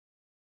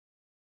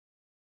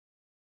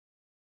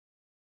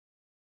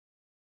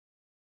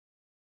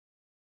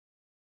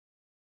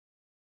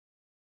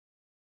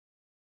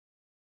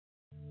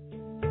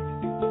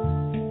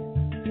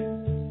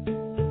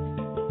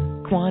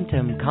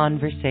Quantum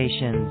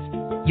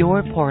Conversations,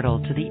 your portal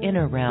to the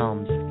inner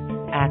realms.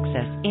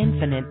 Access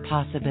infinite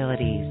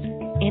possibilities,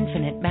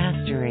 infinite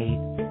mastery,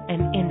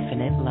 and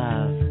infinite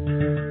love.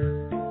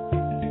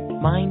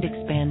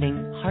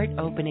 Mind-expanding,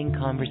 heart-opening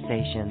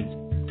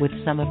conversations with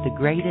some of the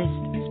greatest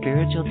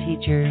spiritual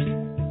teachers,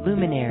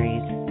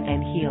 luminaries,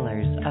 and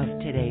healers of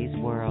today's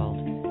world.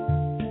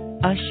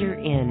 Usher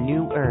in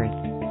new earth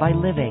by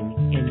living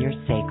in your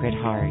sacred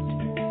heart.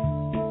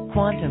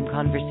 Quantum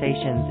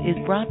Conversations is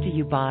brought to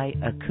you by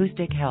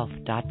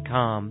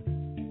AcousticHealth.com,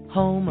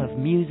 home of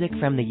music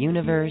from the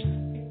universe,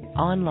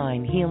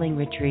 online healing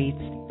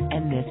retreats,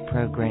 and this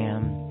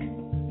program.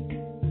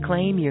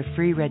 Claim your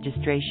free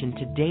registration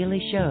to daily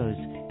shows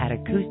at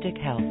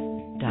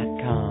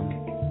AcousticHealth.com.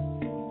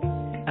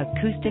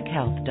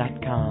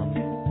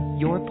 AcousticHealth.com,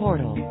 your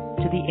portal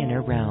to the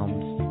inner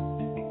realms.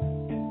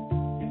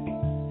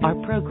 Our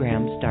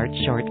program starts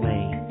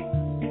shortly.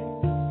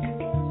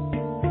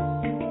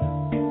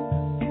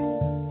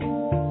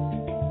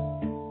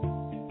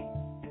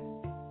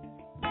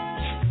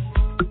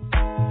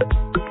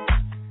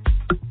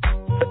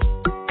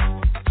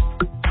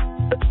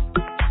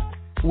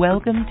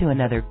 Welcome to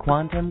another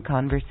Quantum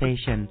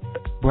Conversation,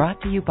 brought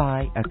to you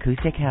by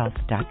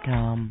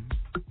AcousticHealth.com.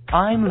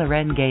 I'm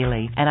Loren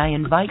Gailey, and I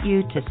invite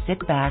you to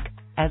sit back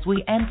as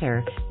we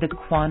enter the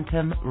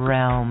quantum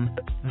realm,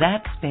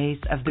 that space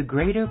of the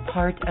greater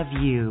part of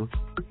you.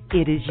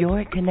 It is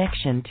your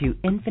connection to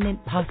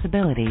infinite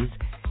possibilities,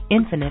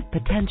 infinite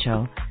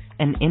potential,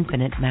 and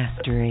infinite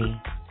mastery.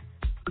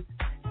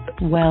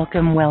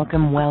 Welcome,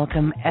 welcome,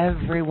 welcome,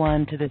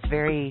 everyone, to this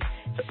very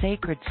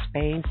sacred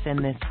space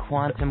in this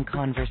quantum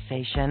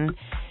conversation.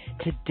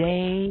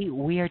 Today,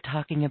 we are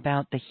talking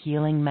about the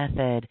healing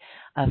method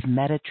of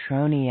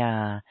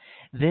Metatronia.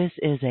 This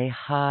is a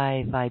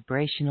high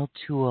vibrational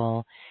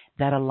tool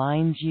that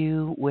aligns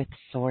you with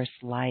source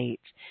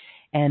light.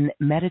 And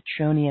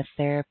Metatronia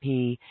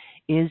therapy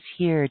is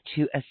here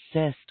to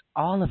assist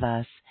all of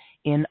us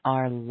in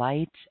our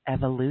light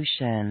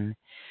evolution.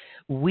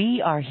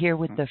 We are here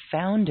with the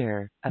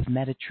founder of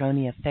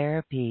Metatronia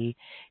Therapy,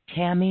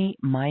 Tammy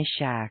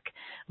Myshak.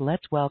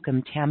 Let's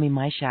welcome Tammy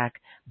Myshak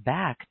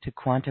back to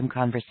Quantum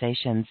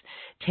Conversations.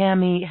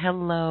 Tammy,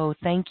 hello.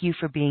 Thank you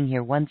for being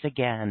here once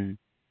again.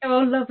 Oh,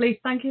 lovely.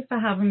 Thank you for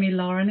having me,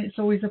 Lauren. It's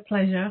always a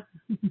pleasure.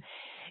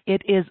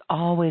 It is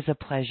always a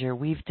pleasure.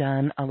 We've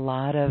done a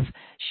lot of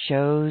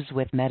shows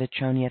with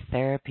Metatronia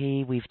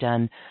Therapy. We've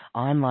done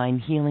online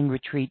healing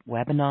retreat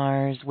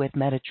webinars with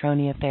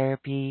Metatronia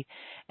Therapy,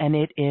 and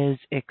it is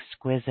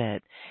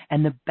exquisite.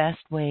 And the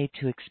best way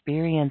to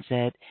experience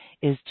it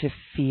is to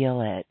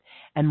feel it.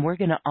 And we're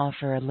going to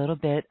offer a little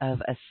bit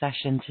of a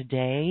session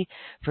today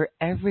for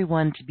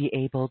everyone to be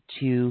able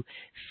to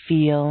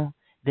feel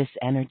this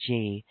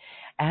energy.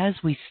 As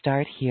we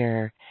start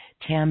here,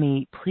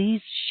 Tammy,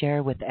 please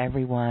share with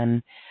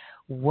everyone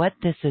what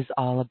this is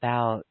all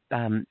about,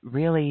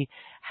 really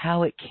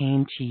how it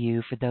came to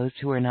you for those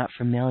who are not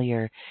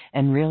familiar,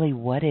 and really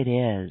what it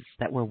is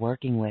that we're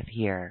working with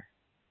here.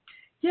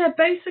 Yeah,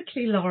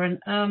 basically, Lauren,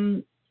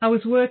 I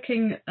was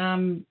working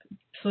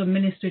for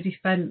Ministry of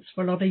Defence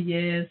for a lot of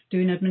years,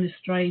 doing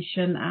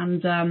administration,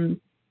 and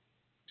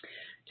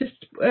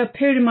just a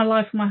period in my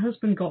life my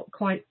husband got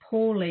quite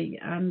poorly,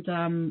 and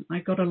I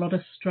got a lot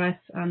of stress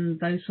and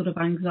those sort of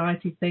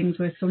anxiety things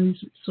where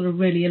someone's sort of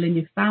really ill in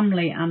your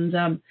family, and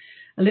a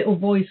little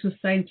voice was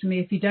saying to me,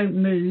 if you don't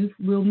move,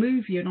 we'll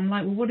move you. And I'm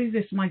like, well, what is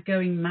this? Am I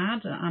going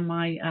mad?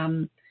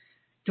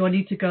 Do I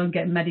need to go and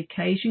get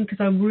medication?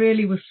 Because I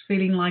really was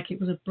feeling like it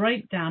was a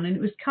breakdown. And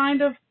it was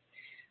kind of,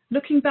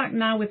 looking back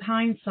now with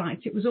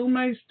hindsight, it was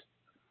almost,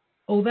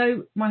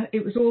 although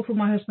it was awful,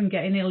 my husband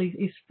getting ill,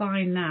 he's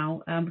fine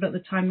now, but at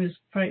the time he was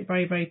very,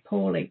 very, very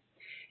poorly.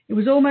 It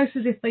was almost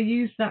as if they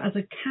used that as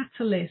a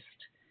catalyst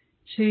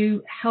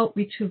to help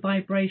me to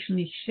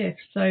vibrationally shift.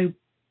 So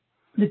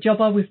the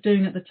job I was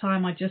doing at the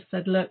time, I just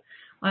said, look,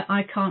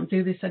 I can't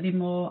do this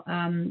anymore.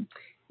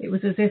 It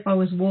was as if I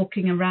was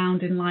walking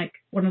around in like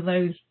one of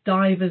those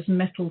divers'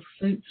 metal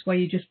suits where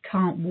you just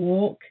can't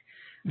walk.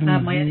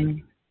 My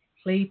energy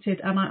depleted,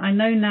 and I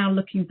know now,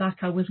 looking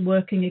back, I was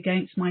working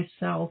against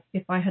myself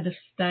if I had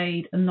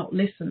stayed and not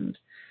listened.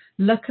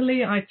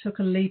 Luckily, I took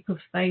a leap of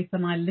faith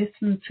and I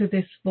listened to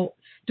this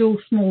still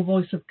small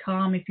voice of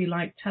calm, if you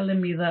like, telling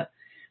me that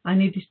I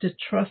needed to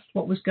trust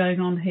what was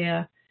going on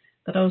here,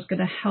 that I was going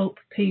to help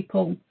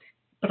people,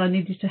 but I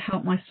needed to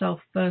help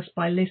myself first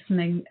by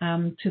listening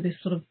to this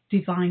sort of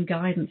divine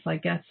guidance, I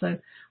guess. So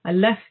I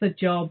left the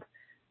job,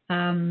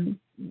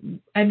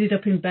 ended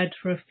up in bed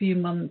for a few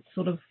months,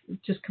 sort of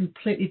just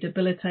completely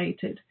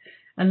debilitated.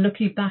 And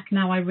looking back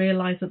now, I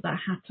realise that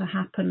had to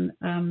happen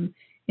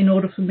in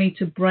order for me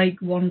to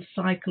break one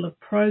cycle of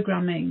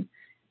programming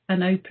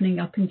and opening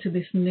up into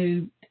this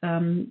new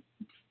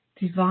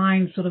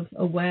divine sort of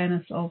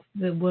awareness of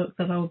the work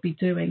that I would be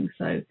doing.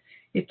 So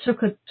it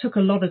took a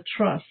lot of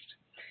trust.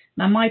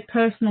 Now, my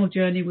personal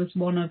journey was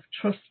one of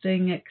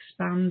trusting,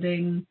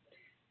 expanding,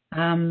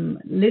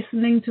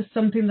 listening to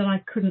something that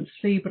I couldn't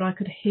see, but I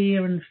could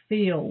hear and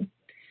feel,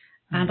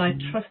 And I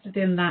trusted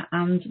in that,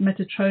 and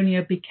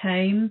Metatronia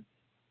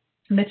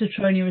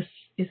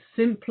is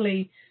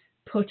simply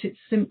put, it's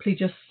simply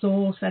just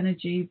source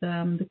energy,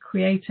 the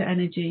creator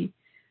energy.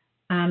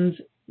 And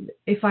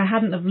if I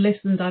hadn't have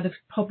listened, I'd have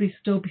probably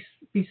still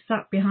be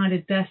sat behind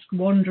a desk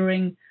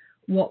wondering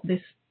what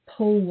this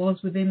pull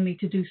was within me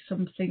to do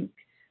something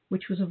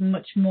which was of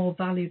much more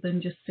value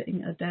than just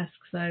sitting at a desk.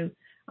 So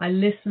I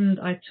listened,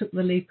 I took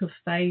the leap of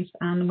faith,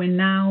 and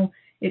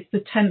it's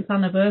the 10th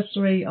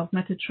anniversary of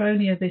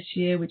Metatronia this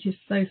year, which is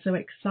so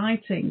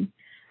exciting.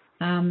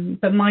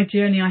 But my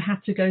journey, I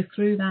had to go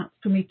through that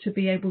for me to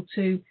be able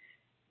to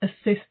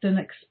assist and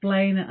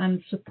explain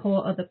and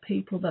support other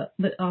people that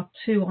are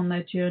too on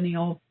their journey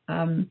of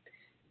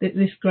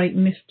this great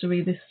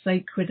mystery, this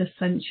sacred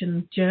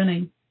ascension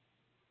journey.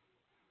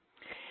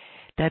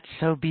 That's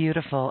so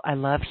beautiful. I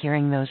love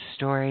hearing those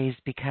stories,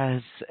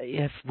 because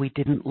if we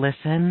didn't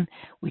listen,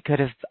 we could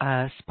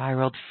have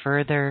spiraled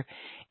further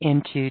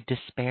into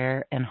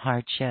despair and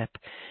hardship.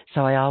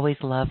 So I always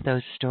love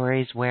those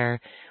stories where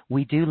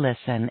we do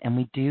listen and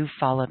we do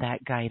follow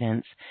that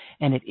guidance,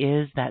 and it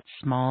is that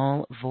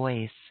small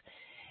voice.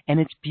 And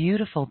it's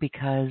beautiful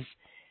because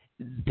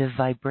the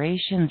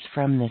vibrations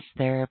from this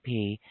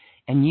therapy,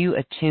 and you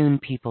attune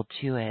people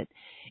to it,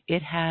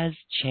 it has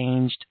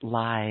changed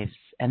lives.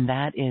 And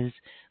that is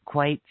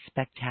quite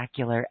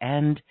spectacular.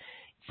 And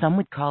some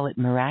would call it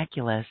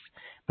miraculous,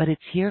 but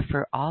it's here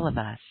for all of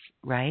us,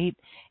 right?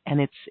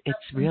 And it's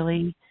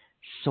really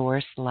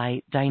source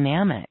light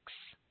dynamics.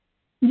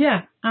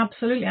 Yeah,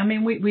 absolutely. I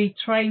mean, we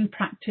train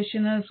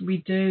practitioners. We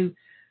do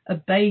a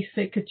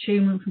basic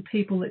attunement for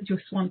people that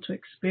just want to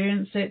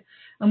experience it.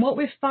 And what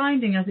we're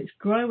finding as it's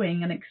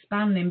growing and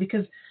expanding,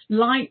 because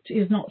light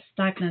is not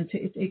stagnant,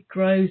 it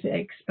grows, it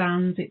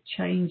expands, it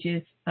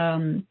changes,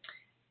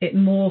 it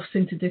morphs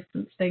into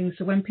different things.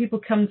 So when people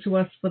come to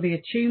us for the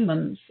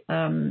attunements,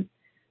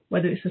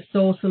 whether it's a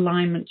source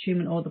alignment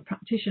attunement or the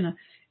practitioner,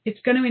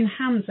 it's going to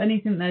enhance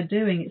anything they're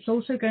doing. It's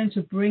also going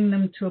to bring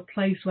them to a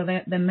place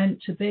where they're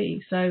meant to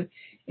be. So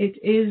it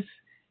is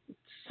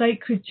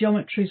sacred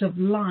geometries of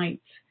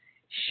light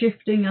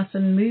shifting us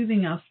and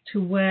moving us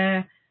to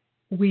where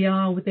we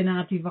are within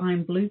our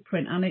divine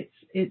blueprint. And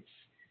it's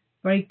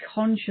very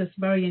conscious,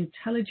 very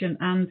intelligent,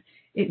 and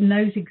it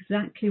knows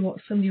exactly what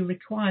somebody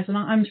requires. And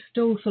I'm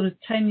still sort of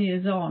 10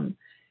 years on,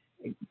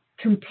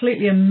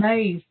 completely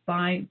amazed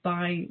by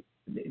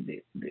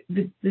the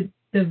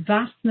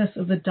vastness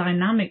of the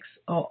dynamics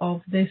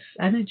of this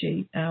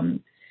energy,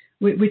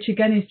 which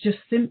again is just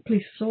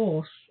simply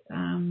source.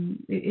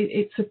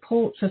 It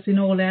supports us in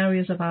all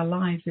areas of our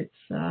lives.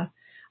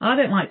 I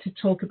don't like to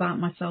talk about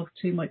myself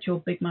too much or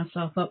big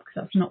myself up, because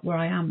that's not where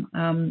I am.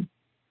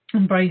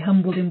 I'm very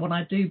humbled in what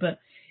I do, but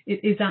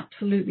it is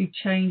absolutely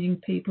changing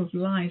people's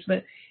lives.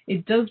 But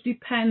it does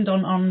depend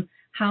on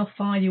how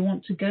far you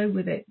want to go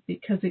with it,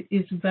 because it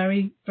is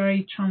very,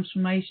 very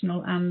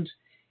transformational, and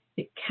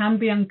it can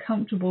be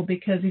uncomfortable,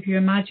 because if you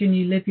imagine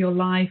you live your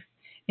life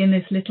in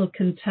this little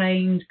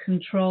contained,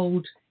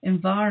 controlled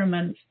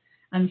environment,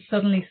 and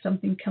suddenly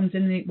something comes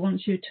in and it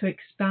wants you to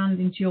expand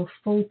into your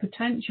full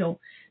potential,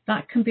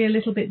 that can be a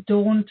little bit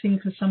daunting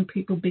for some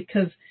people,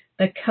 because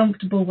they're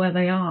comfortable where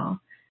they are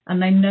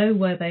and they know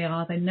where they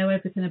are, they know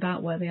everything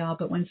about where they are.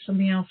 But when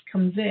something else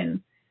comes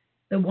in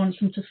that wants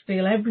them to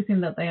feel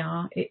everything that they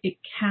are, it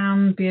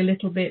can be a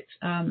little bit,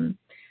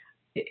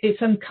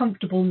 it's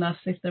uncomfortableness,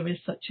 if there is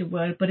such a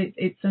word, but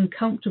it's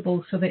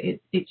uncomfortable so that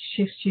it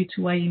shifts you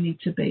to where you need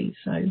to be.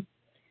 So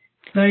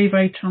very,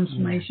 very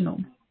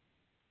transformational.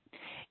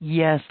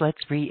 Yes,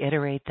 let's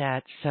reiterate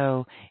that.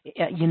 So,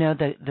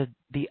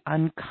 the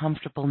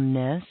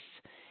uncomfortableness,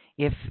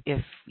 if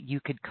you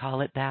could call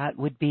it that,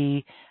 would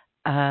be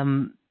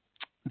the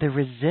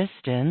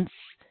resistance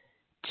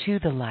to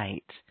the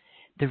light,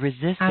 the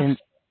resistance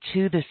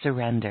to the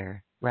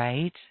surrender,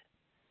 right?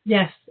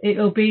 Yes,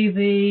 it'll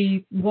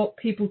be what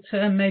people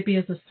term maybe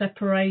as a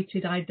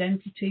separated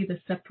identity, the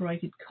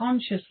separated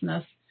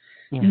consciousness,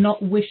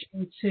 not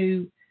wishing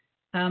to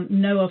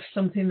know of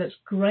something that's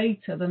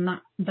greater than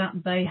that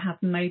they have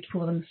made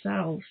for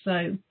themselves.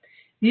 So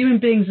human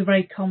beings are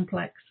very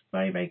complex,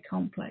 very, very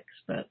complex.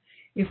 But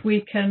if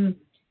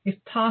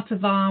part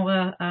of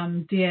our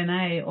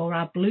DNA or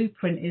our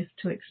blueprint is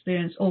to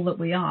experience all that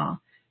we are,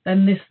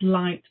 then this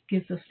light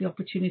gives us the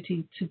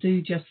opportunity to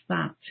do just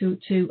that,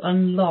 to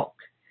unlock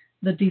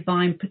the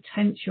divine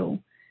potential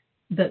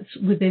that's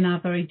within our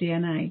very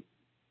DNA.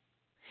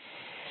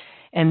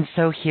 And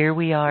so here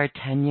we are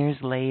 10 years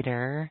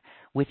later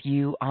with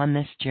you on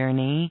this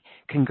journey.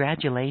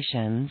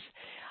 Congratulations.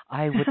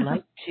 I would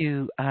like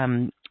to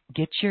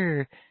get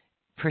your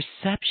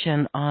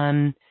perception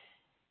on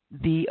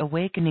the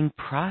awakening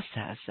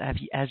process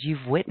as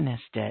you've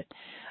witnessed it.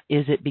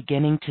 Is it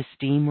beginning to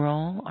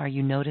steamroll? Are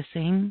you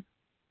noticing?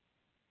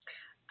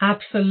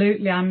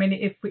 Absolutely. I mean,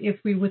 if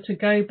we were to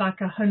go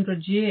back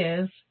 100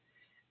 years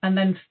and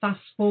then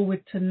fast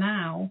forward to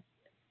now,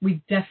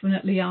 we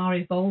definitely are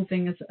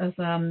evolving as if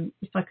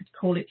I could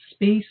call it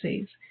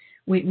species.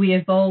 We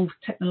evolve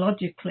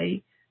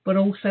technologically, but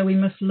also we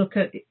must look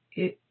at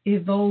it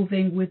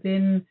evolving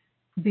within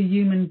the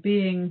human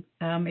being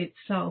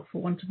itself,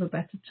 for want of a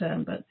better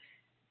term. But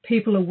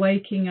people are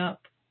waking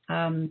up.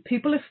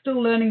 People are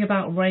still learning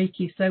about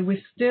Reiki, so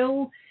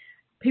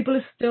people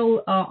are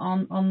still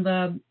on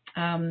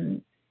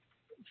the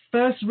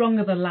first rung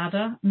of the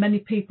ladder. Many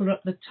people are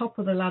at the top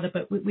of the ladder,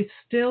 but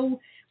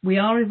we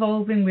are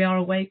evolving, we are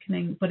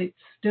awakening, but it's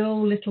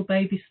still little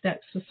baby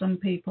steps for some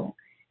people.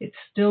 It's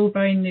still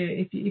very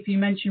new. If you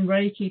mention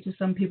Reiki to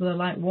some people, they're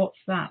like,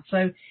 "What's that?"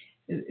 So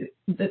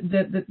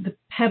the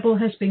pebble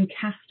has been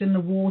cast in the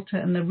water,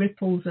 and the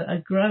ripples are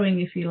growing,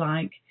 if you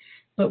like.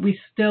 But we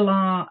still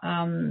are.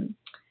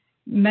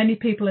 Many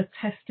people are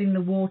testing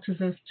the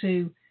waters as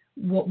to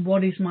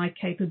what is my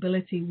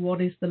capability,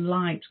 what is the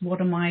light,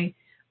 what am I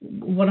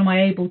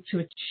able to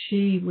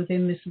achieve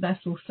within this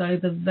vessel. So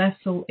the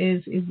vessel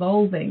is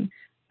evolving.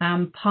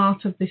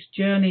 Part of this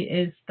journey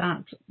is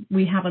that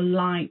we have a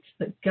light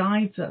that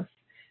guides us.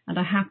 And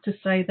I have to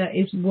say there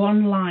is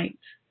one light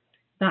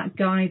that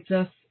guides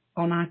us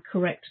on our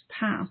correct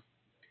path.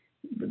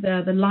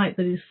 The light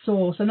that is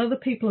Source. And other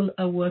people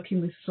are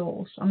working with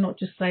Source. I'm not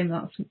just saying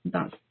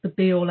that's the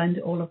be-all,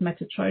 end-all of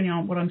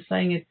Metatronian. What I'm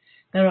saying is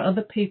there are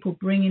other people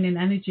bringing in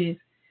energies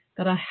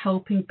that are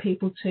helping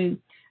people to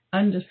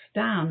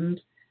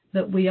understand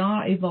that we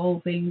are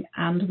evolving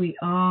and we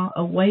are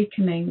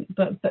awakening,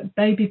 but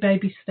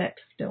baby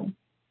steps still.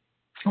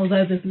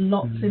 Although there's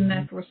lots in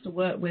there for us to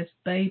work with,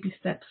 baby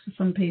steps for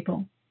some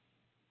people.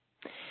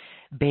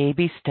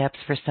 Baby steps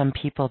for some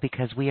people,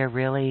 because we are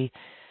really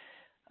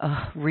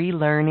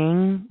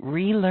relearning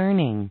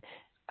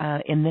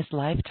in this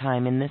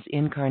lifetime, in this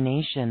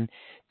incarnation,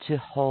 to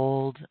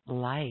hold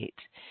light.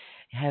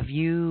 Have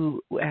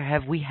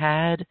we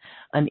had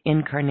an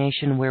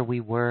incarnation where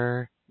we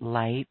were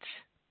light?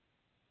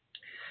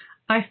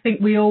 I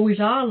think we always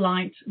are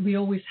light. We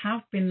always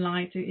have been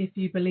light. If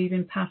you believe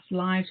in past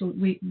lives,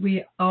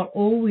 we are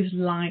always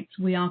light.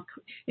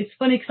 It's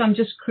funny because I'm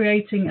just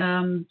creating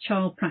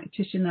child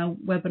practitioner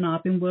webinar.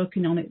 I've been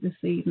working on it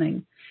this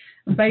evening.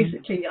 And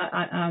basically,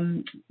 I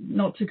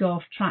not to go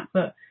off track,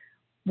 but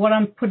what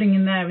I'm putting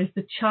in there is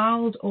the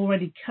child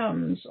already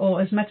comes,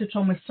 or as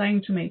Metatron was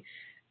saying to me,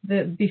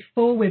 that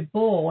before we're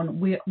born,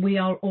 we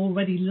are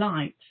already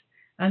light.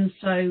 And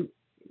so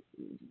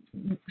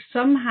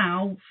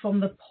somehow from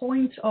the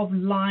point of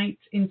light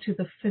into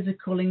the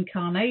physical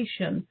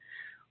incarnation,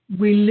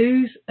 we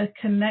lose a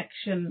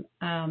connection,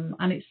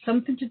 and it's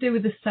something to do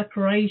with the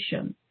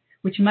separation,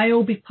 which may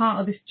all be part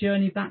of this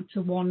journey back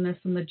to oneness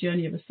and the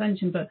journey of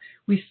ascension, but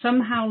we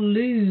somehow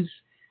lose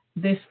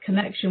this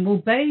connection. Well,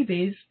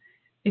 babies,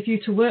 if you're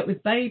to work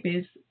with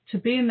babies, to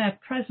be in their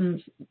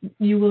presence,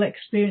 you will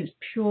experience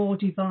pure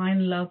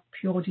divine love,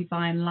 pure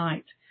divine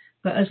light.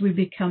 But as we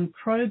become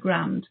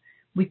programmed,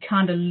 we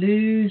kind of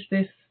lose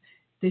this.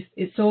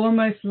 It's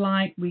almost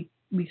like we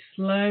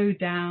slow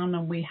down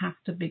and we have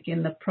to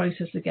begin the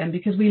process again,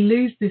 because we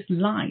lose this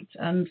light.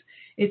 And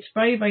it's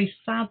very, very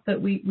sad that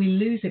we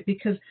lose it,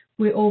 because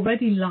we're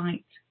already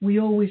light. We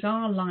always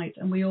are light,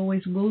 and we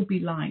always will be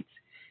light.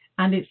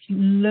 And it's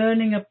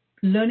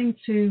learning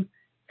to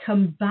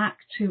come back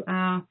to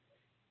our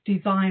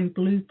divine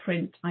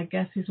blueprint, I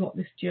guess, is what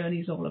this journey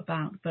is all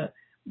about. But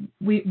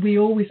we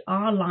always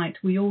are light.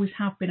 We always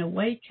have been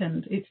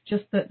awakened. It's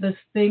just that there's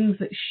things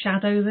that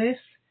shadow this,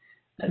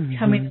 that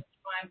come in and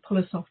try and pull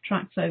us off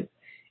track. So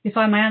if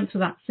I may answer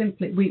that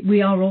simply,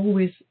 we are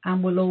always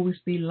and will always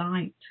be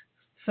light,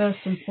 first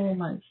and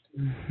foremost.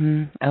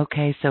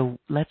 Okay, so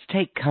let's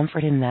take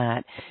comfort in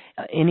that.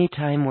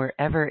 Anytime we're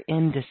ever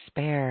in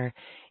despair,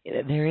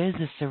 there is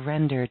a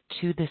surrender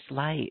to this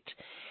light.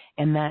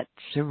 And that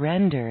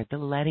surrender, the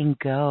letting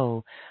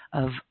go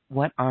of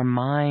what our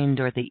mind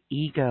or the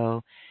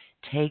ego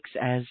takes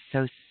as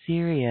so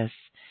serious,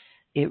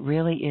 it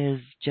really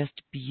is just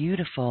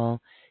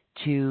beautiful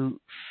to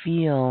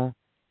feel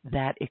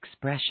that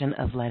expression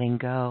of letting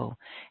go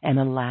and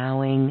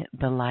allowing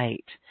the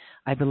light.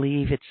 I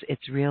believe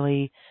it's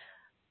really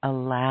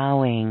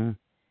allowing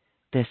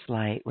this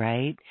light,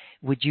 right?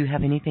 Would you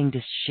have anything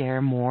to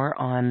share more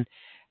on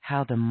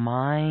how the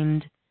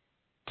mind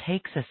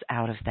takes us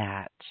out of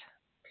that?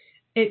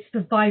 It's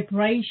the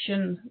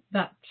vibration,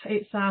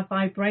 it's our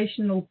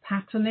vibrational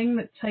patterning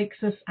that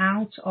takes us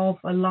out of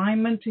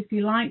alignment, if you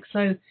like.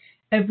 So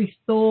every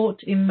thought,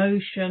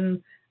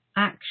 emotion,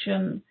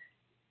 action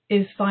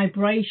is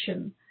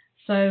vibration.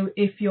 So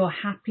if you're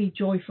happy,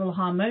 joyful,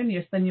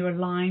 harmonious, then you're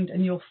aligned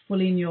and you're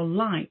fully in your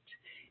light.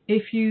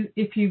 If you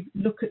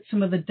look at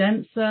some of the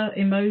denser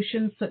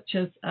emotions, such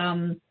as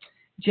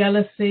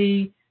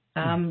jealousy,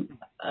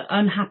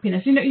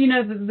 unhappiness, you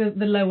know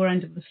the lower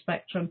end of the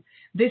spectrum,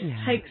 this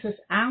takes us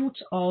out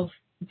of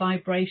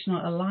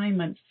vibrational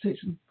alignment. So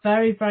it's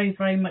very, very,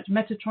 very much,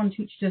 Metatron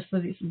teaches us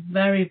that it's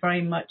very,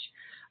 very much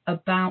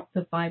about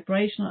the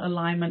vibrational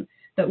alignment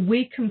that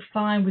we can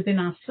find within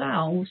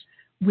ourselves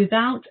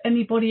without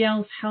anybody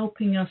else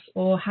helping us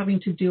or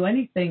having to do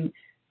anything.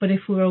 But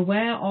if we're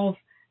aware of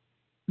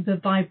the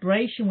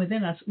vibration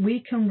within us, we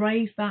can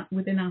raise that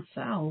within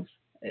ourselves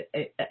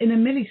in a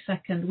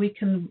millisecond. We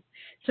can.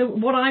 So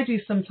what I do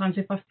sometimes,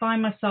 if I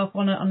find myself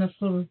on a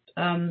sort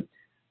of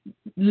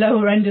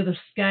lower end of the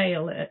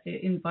scale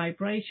in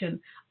vibration,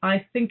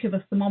 I think of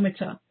a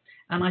thermometer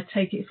and I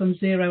take it from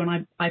 0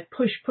 and I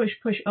push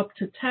up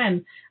to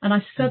 10, and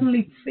I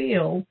suddenly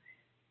feel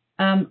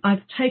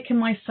I've taken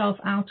myself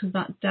out of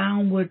that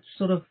downward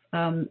sort of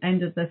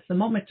end of the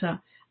thermometer,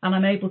 and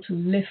I'm able to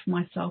lift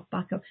myself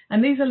back up.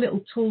 And these are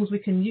little tools we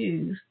can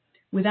use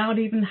without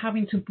even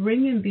having to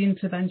bring in the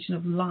intervention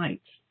of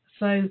light.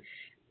 So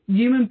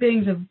human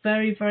beings are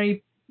very,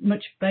 very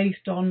much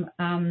based on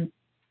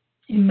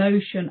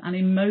emotion, and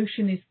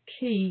emotion is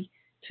key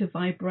to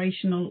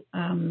vibrational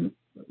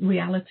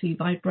reality,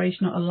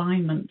 vibrational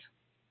alignment.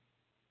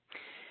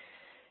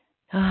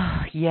 Oh,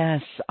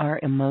 yes, our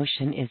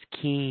emotion is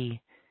key.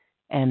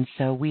 And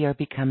so we are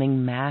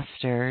becoming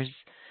masters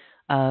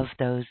of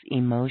those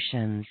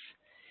emotions.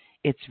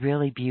 It's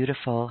really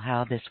beautiful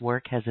how this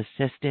work has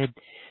assisted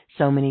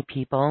so many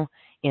people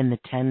in the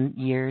 10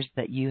 years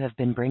that you have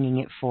been bringing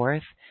it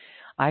forth.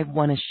 I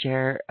want to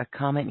share a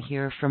comment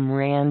here from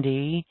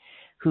Randy,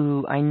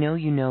 who I know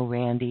you know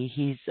Randy.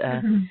 He's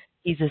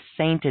a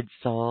sainted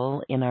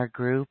soul in our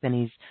group, and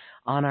he's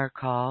on our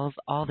calls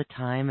all the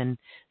time and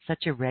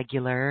such a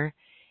regular.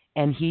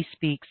 And he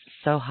speaks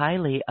so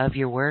highly of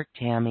your work,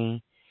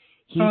 Tammy.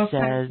 He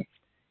says,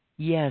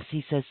 yes,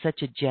 he says,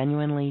 such a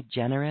genuinely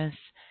generous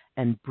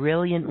and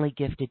brilliantly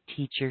gifted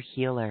teacher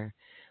healer.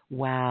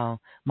 Wow,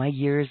 my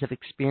years of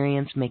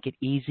experience make it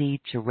easy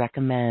to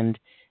recommend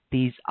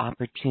these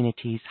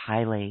opportunities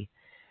highly.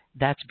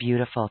 That's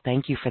beautiful.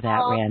 Thank you for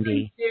that,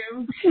 Randy.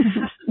 Thank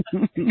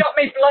you. You got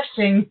me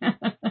blushing.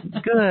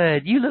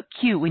 Good. You look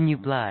cute when you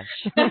blush.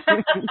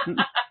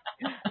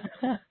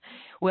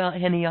 Well,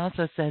 and he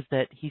also says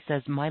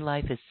my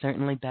life is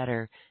certainly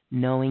better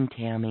knowing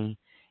Tammy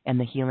and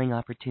the healing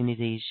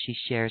opportunities she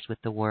shares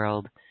with the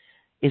world.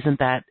 Isn't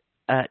that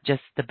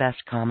just the best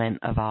comment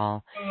of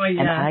all? Oh,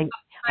 yeah. And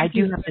I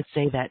do have to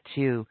say that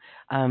too.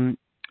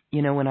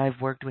 When I've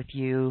worked with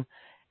you,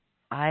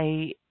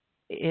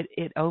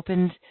 it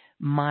opened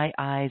my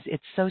eyes.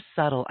 It's so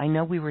subtle. I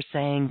know we were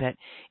saying that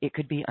it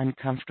could be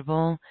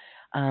uncomfortable,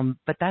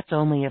 but that's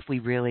only if we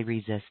really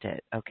resist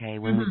it, okay?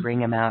 When we bring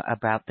them out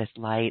about this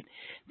light,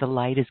 the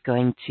light is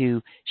going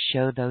to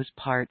show those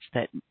parts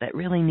that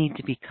really need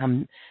to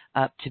become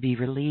up to be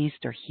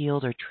released or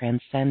healed or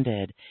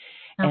transcended.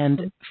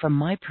 Absolutely. And from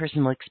my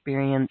personal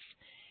experience,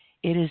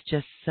 it is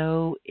just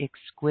so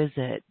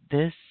exquisite.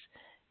 This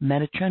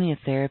Metatronia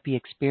therapy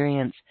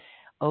experience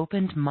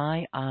opened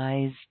my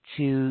eyes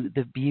to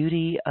the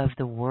beauty of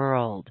the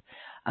world,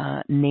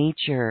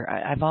 nature.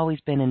 I've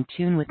always been in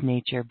tune with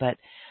nature, but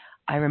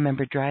I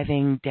remember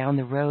driving down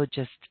the road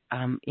just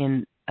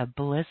in a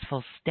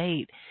blissful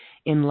state,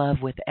 in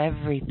love with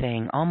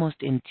everything, almost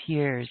in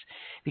tears,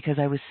 because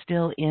I was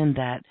still in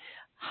that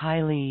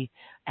highly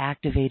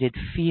activated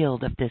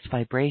field of this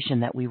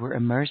vibration that we were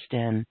immersed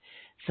in.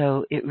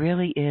 So it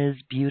really is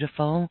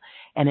beautiful,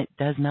 and it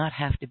does not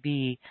have to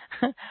be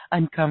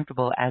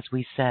uncomfortable, as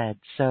we said.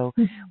 So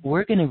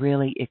we're going to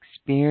really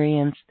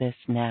experience this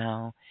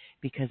now,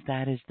 because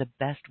that is the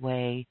best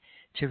way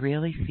to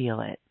really feel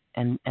it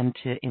and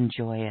to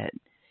enjoy it.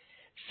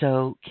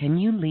 So can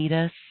you lead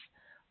us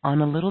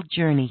on a little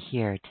journey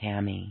here,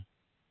 Tammy?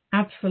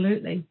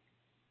 Absolutely.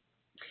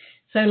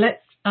 So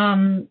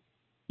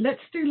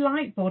let's do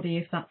light body,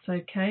 if that's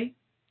okay.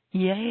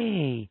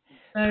 Yay.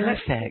 So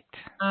perfect.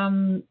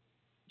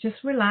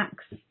 Just relax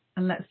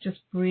and let's just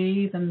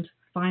breathe and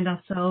find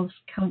ourselves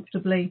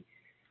comfortably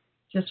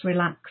just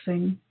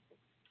relaxing.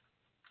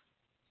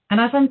 And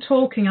as I'm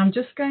talking, I'm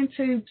just going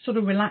to sort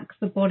of relax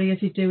the body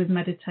as you do with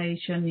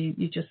meditation.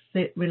 You just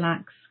sit,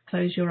 relax,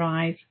 close your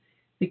eyes,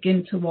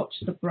 begin to watch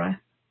the breath.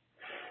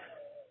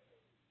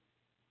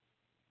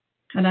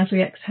 And as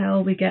we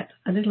exhale, we get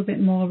a little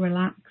bit more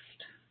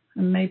relaxed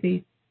and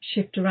maybe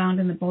shift around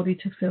in the body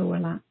to feel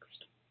relaxed.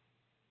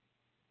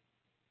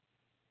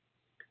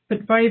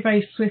 But very,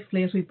 very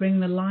swiftly, as we bring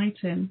the light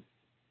in,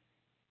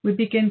 we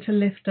begin to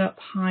lift up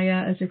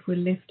higher, as if we're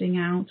lifting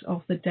out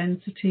of the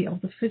density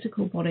of the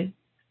physical body.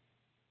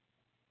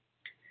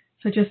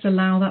 So just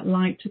allow that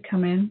light to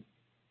come in.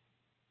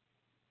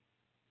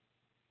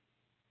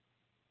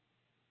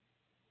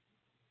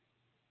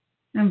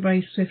 And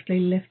very swiftly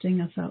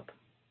lifting us up.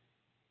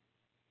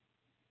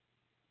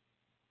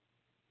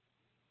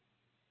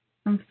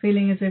 And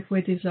feeling as if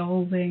we're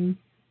dissolving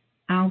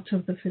out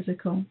of the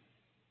physical.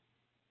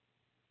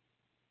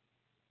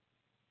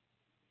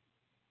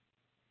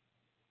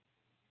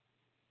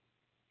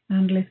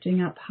 And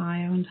lifting up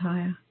higher and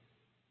higher.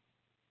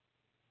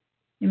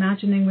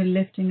 Imagining we're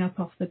lifting up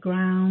off the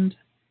ground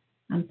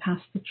and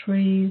past the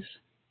trees.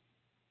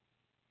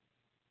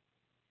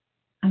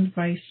 And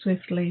very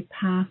swiftly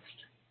past,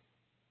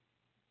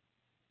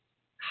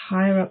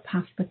 higher up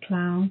past the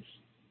clouds.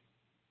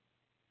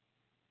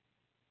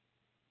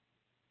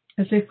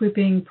 As if we're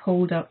being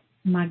pulled up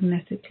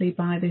magnetically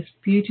by this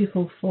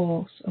beautiful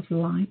force of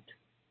light.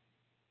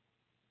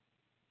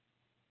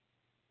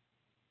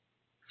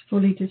 It's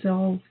fully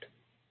dissolved.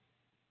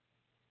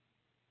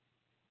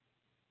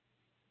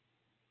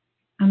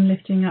 And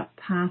lifting up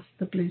past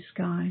the blue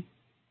sky.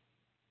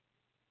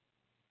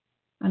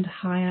 and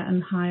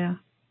higher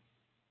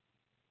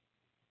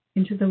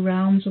into the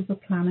realms of the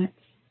planets.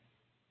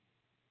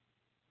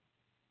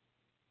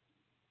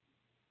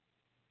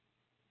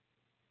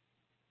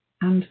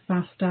 And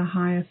faster,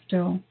 higher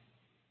still.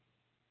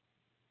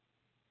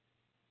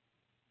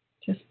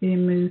 Just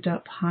being moved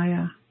up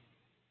higher.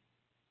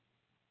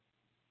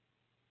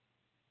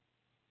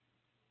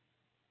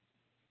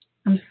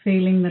 And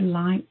feeling the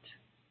light,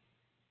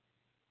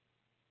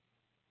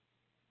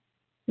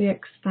 the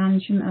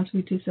expansion as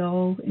we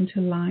dissolve into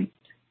light.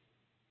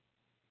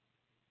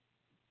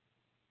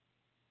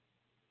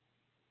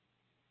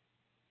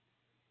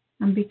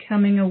 And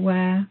becoming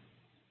aware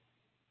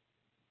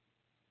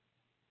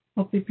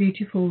of the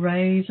beautiful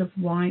rays of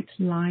white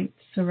light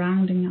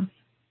surrounding us.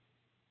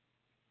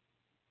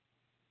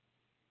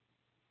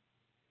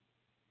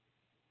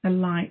 A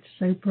light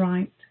so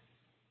bright.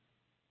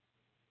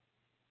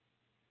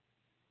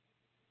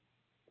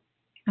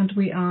 And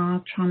we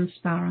are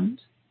transparent.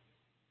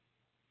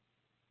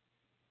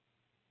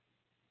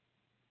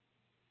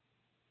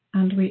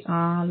 And we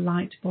are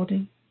light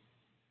body.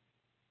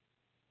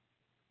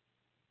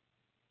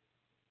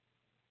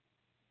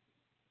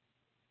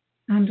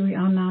 And we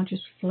are now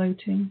just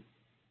floating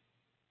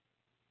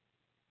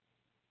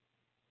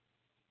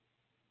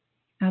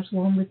as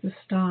one with the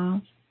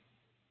stars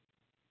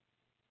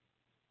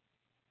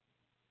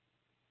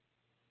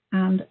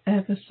and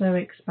ever so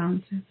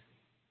expansive.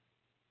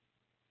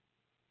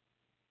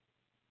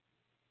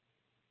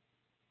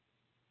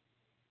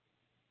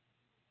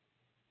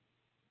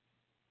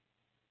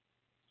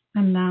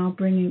 And now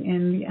bringing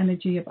in the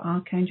energy of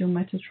Archangel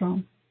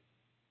Metatron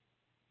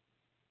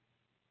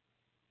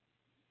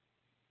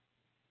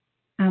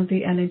and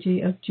the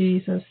energy of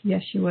Jesus,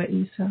 Yeshua,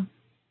 Isa,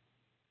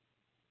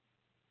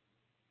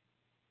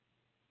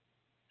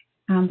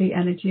 and the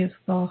energy of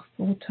Thoth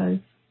or Thoth,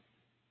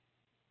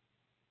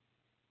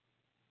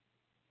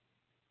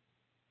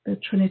 the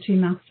Trinity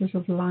Masters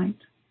of Light.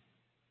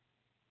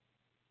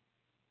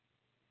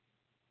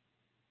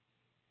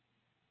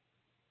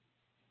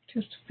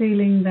 Just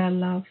feeling their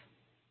love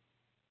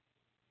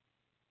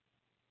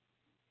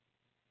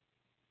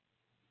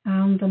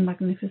and the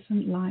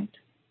magnificent light.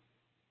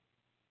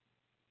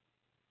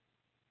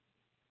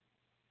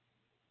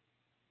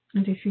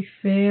 And if you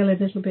feel a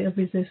little bit of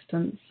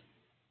resistance,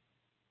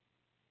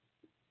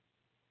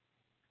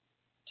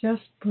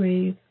 just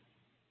breathe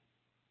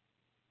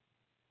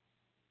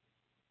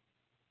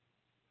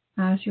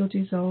as you're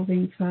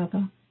dissolving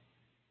further.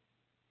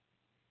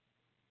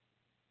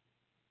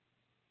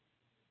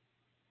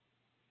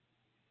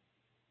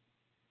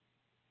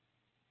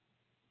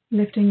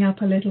 Lifting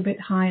up a little bit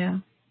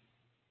higher.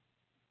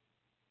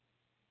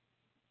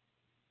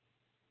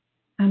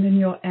 And in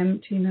your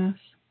emptiness,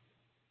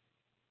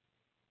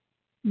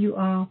 you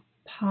are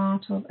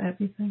part of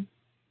everything.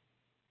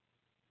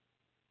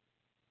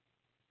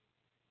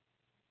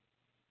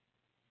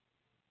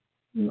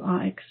 You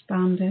are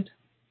expanded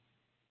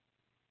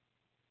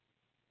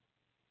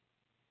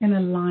in a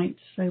light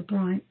so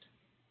bright.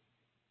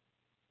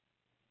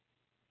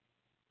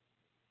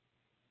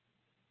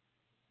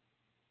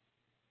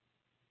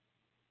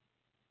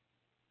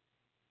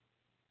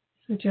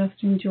 So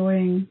just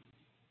enjoying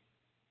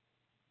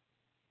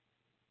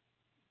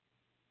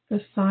the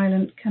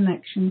silent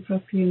connection for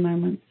a few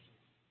moments.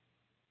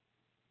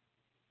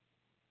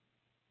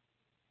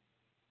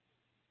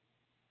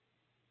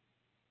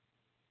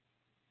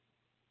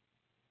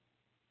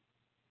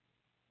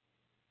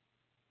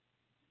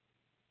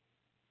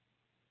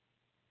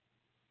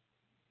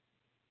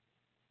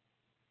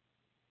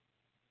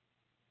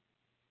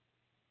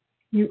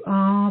 You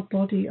are a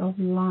body of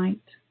light.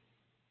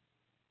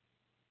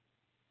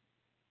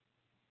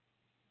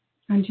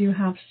 And you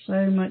have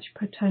so much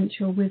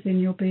potential within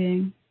your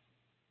being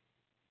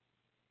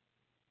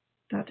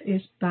that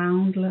is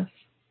boundless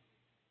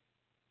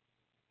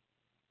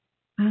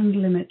and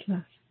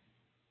limitless.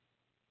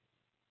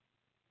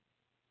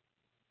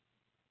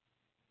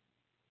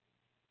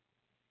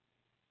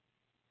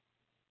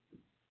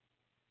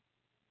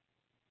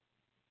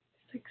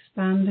 It's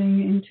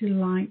expanding into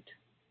light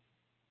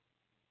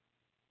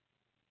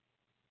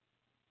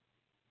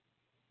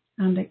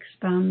and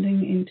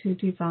expanding into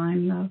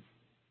divine love.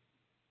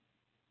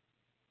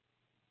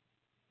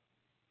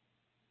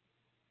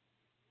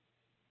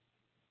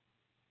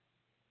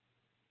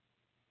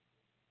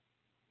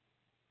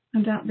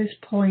 And at this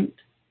point,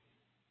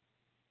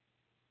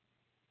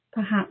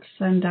 perhaps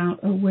send out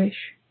a wish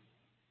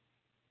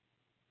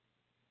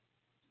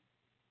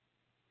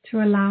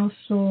to allow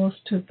Source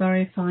to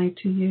verify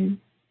to you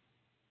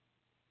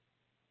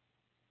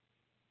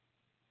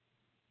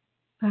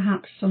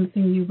perhaps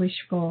something you wish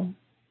for,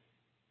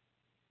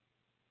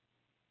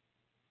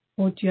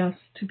 or just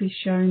to be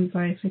shown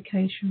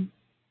verification.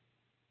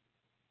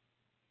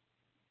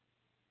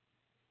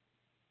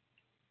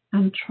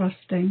 And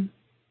trusting,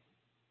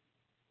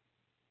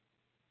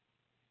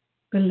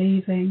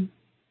 believing,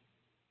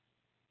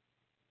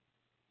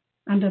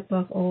 and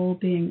above all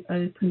being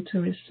open to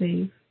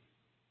receive.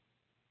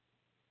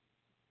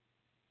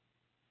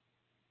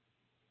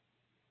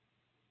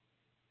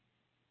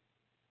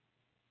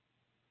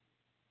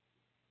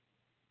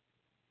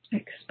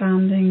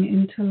 expanding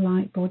into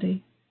light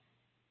body.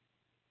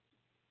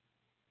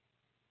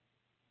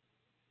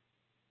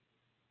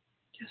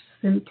 Just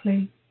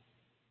simply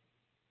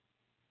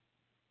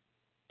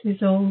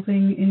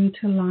dissolving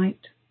into light.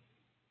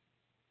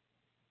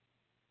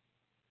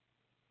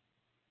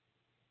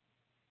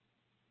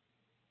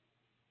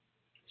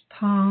 It's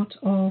part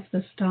of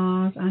the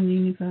stars and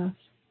universe.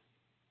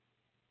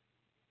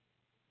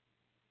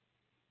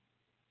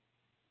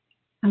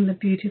 And the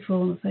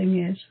beautiful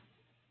thing is,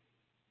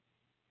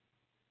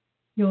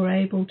 you're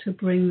able to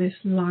bring this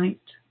light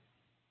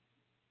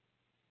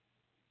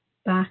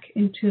back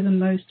into the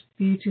most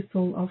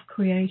beautiful of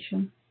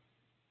creation,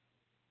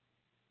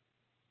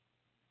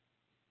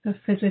 the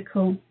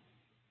physical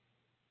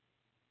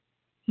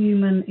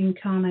human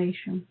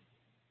incarnation.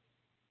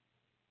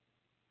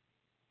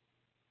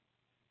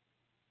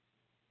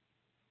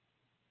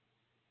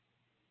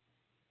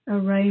 A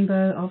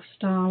rainbow of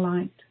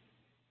starlight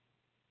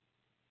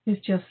is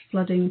just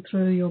flooding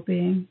through your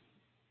being,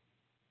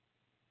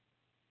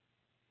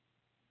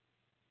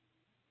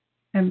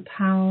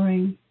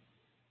 empowering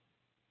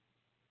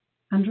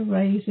and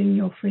raising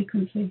your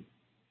frequency.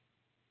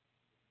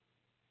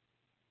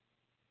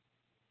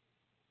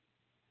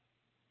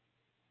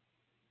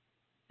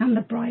 And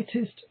the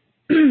brightest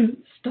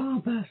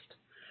starburst,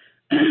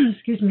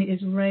 excuse me,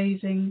 is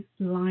raising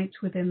light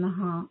within the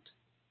heart,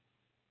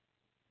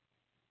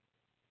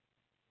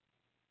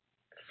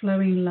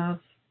 flowing love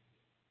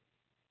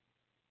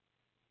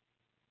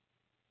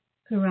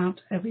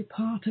throughout every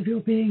part of your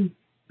being.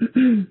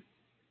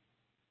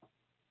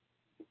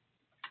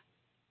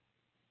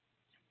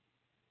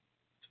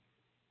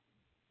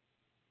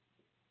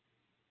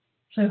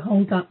 So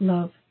hold that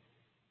love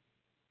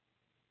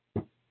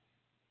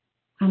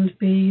and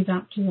be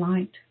that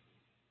light.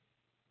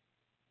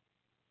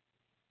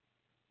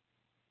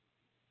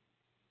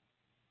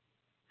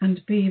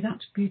 And be that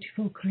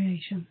beautiful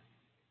creation.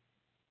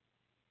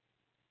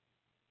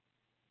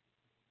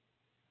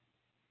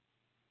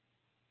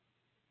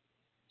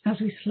 As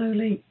we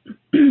slowly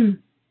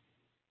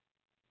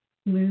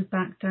move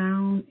back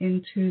down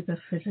into the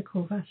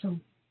physical vessel,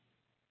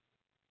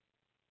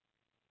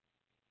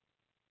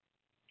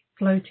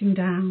 floating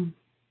down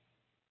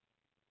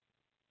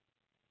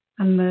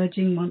and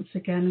merging once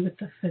again with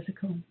the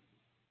physical,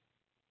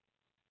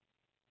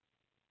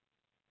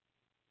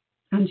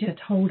 and yet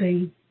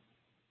holding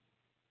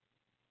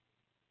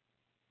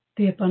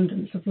the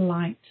abundance of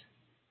light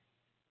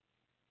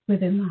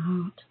within the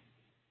heart.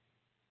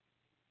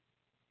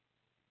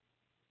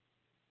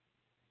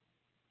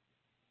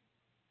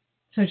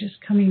 So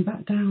just coming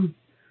back down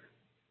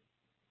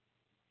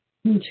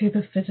into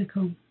the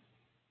physical.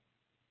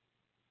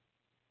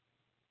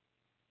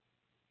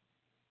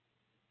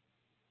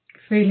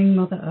 Feeling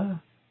Mother Earth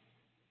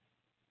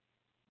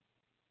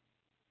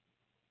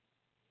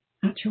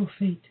at your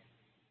feet.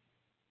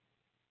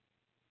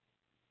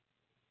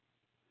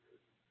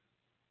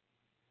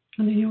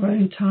 And in your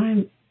own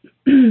time,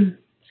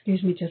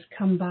 excuse me, just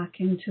come back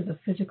into the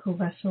physical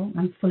vessel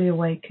and fully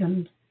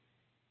awakened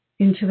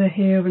into the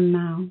here and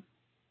now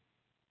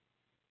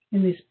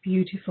in this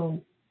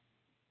beautiful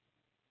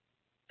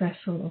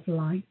vessel of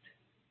light.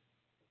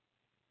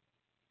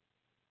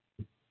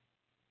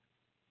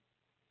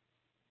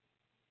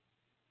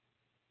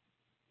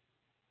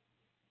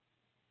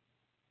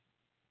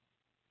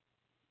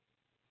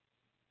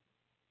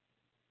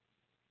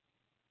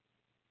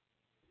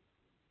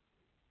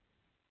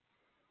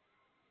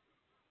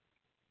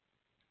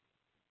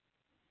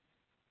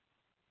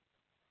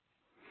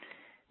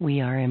 We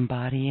are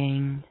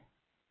embodying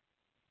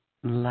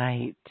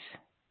light.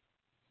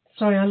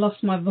 Sorry, I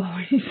lost my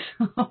voice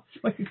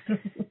halfway through.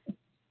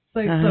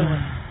 So sorry.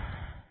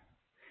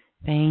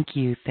 Thank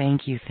you,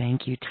 thank you,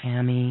 thank you,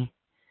 Tammy.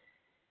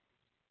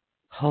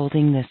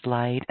 Holding this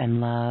light and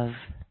love,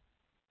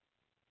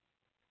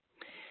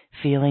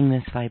 feeling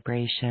this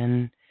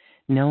vibration,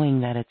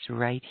 knowing that it's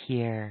right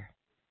here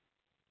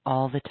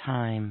all the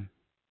time.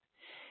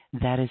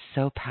 That is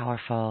so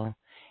powerful,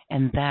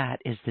 and that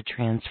is the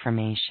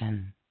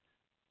transformation.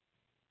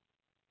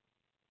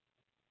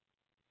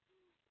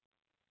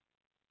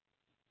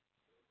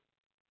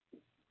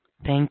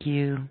 Thank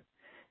you,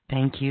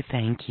 thank you,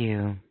 thank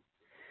you.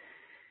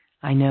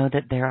 I know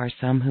that there are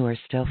some who are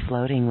still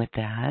floating with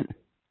that,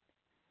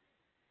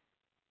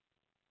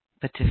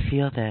 but to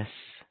feel this,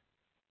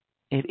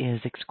 it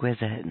is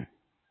exquisite.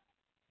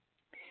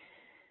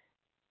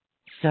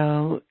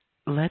 So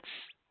let's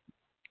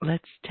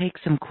take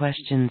some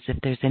questions.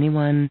 If there's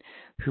anyone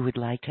who would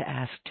like to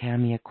ask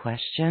Tammy a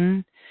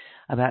question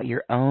about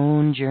your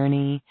own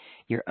journey,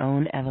 your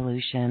own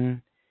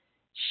evolution,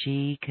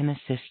 she can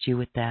assist you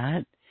with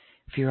that.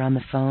 If you're on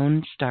the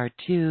phone, *2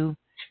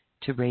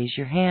 to raise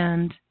your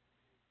hand,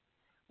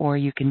 or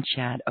you can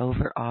chat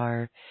over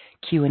our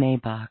Q&A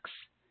box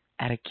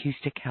at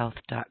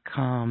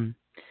acoustichealth.com.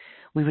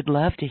 We would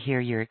love to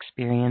hear your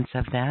experience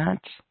of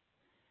that.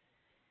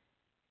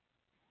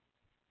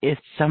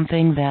 It's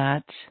something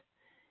that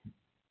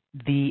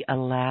the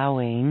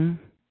allowing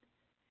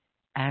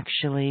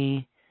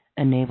actually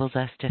enables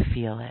us to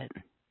feel it.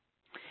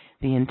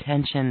 The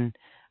intention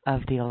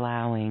of the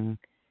allowing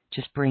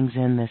just brings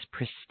in this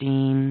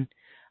pristine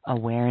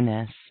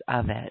awareness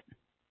of it.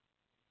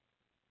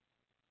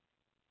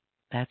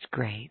 That's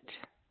great.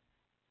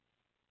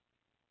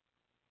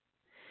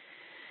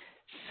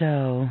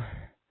 So,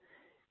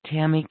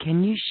 Tammy,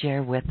 can you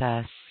share with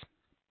us,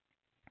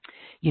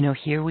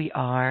 here we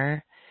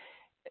are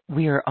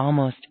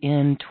almost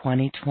in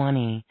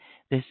 2020.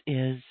 This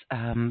is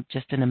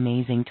just an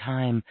amazing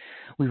time.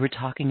 We were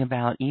talking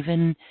about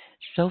even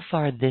so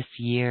far this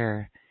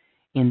year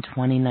in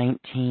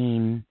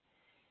 2019,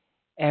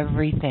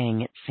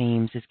 everything, it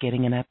seems, is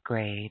getting an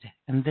upgrade.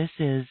 And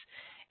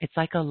it's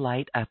like a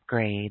light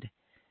upgrade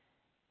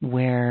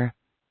where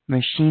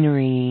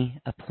machinery,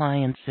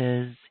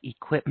 appliances,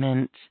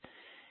 equipment,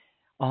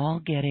 all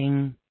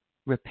getting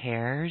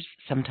repairs.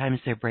 Sometimes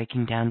they're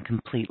breaking down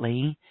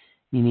completely.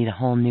 You need a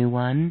whole new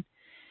one.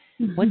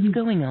 What's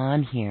going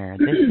on here?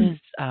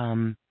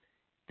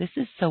 This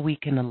is so we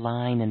can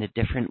align in a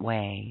different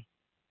way.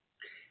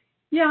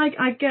 Yeah,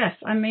 I guess.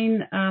 I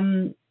mean,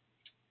 from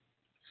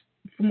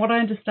what I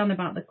understand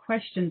about the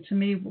question, to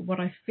me, what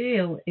I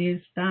feel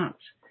is that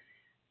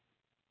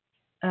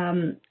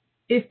how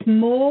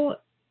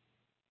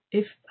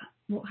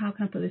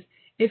can I put this?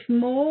 If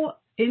more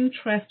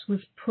interest was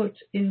put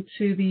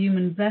into the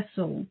human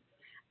vessel,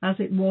 as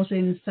it was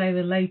in, say,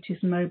 the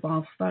latest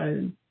mobile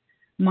phone,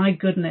 my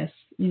goodness,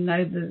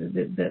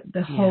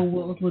 the whole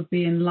world would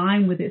be in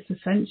line with its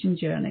ascension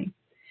journey.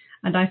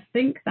 And I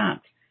think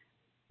that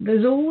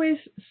there's always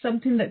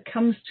something that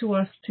comes to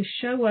us to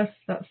show us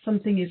that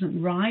something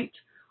isn't right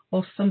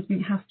or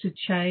something has to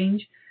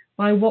change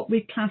by what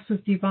we class as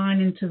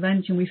divine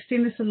intervention. We've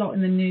seen this a lot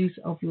in the news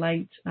of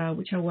late,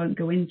 which I won't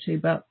go into,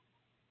 but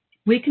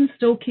we can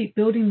still keep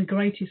building the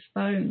greatest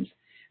phones,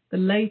 the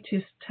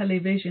latest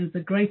televisions, the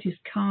greatest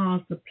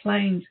cars, the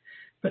planes,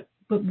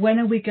 but when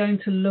are we going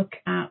to look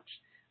at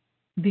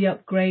the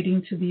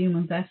upgrading to the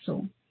human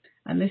vessel?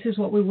 And this is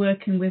what we're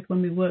working with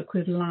when we work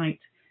with light.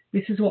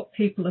 This is what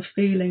people are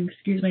feeling,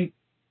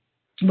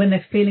 when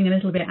they're feeling a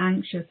little bit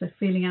anxious, they're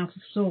feeling out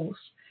of source,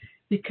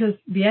 because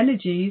the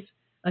energies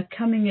are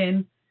coming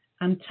in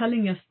and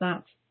telling us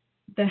that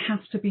there has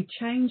to be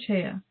change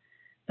here.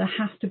 There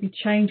has to be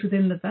change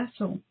within the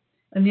vessel.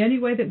 And the only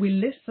way that we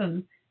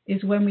listen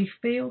is when we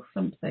feel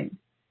something.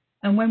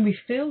 And when we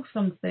feel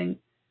something,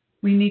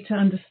 we need to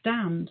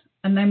understand.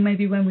 And then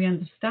maybe when we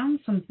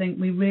understand something,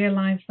 we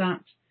realize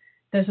that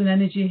there's an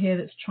energy here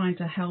that's trying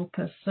to help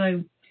us.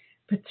 So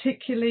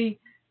particularly,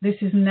 this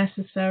is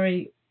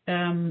necessary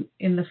in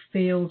the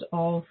field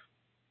of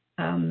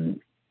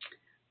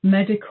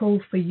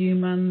medical for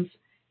humans,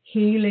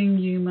 healing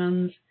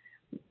humans,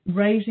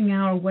 raising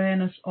our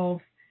awareness of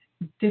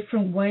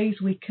different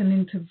ways we can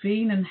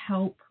intervene and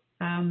help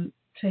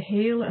to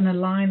heal and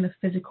align the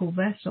physical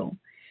vessel.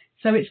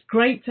 So it's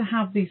great to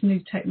have these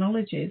new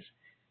technologies,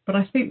 but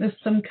I think there's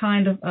some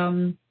kind of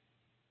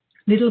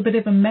little bit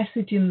of a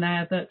message in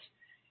there that,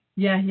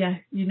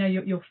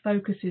 your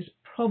focus is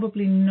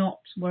probably not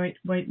where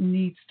it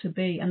needs to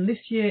be. And this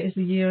year is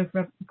a year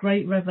of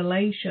great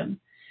revelation.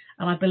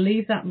 And I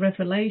believe that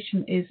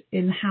revelation is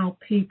in how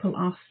people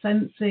are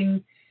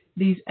sensing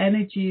these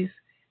energies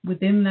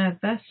within their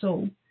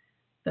vessel,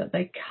 that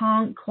they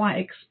can't quite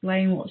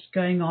explain what's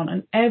going on.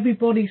 And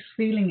everybody's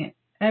feeling it.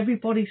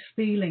 Everybody's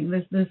feeling.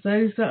 There's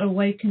those that are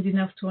awakened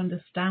enough to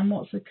understand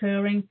what's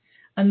occurring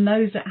and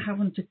those that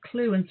haven't a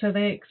clue. And so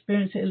they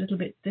experience it a little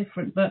bit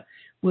different. But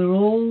we're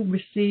all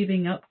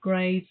receiving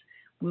upgrades.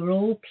 We're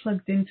all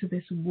plugged into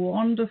this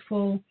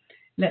wonderful,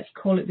 let's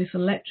call it this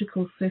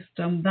electrical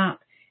system that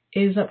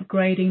is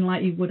upgrading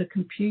like you would a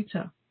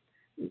computer.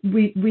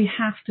 We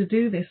have to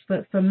do this,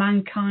 but for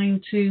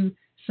mankind to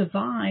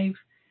survive,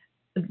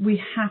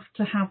 we have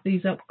to have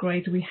these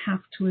upgrades. We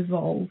have to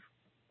evolve.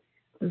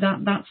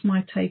 That's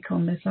my take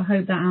on this. I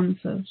hope that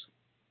answers.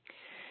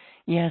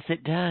 Yes,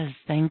 it does.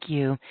 Thank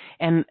you.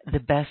 And the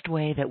best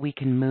way that we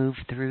can move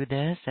through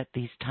this at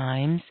these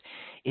times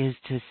is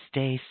to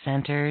stay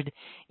centered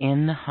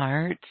in the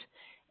heart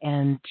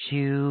and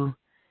to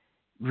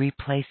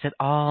replace it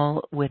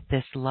all with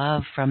this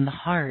love from the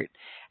heart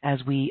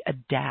as we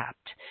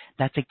adapt.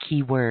 That's a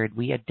key word.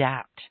 We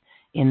adapt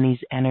in these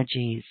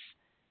energies,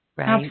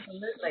 right?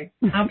 Absolutely.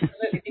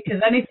 Absolutely.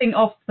 Because anything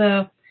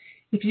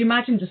if you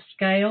imagine the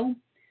scale,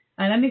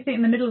 and anything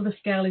in the middle of the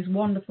scale is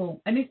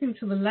wonderful. Anything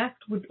to the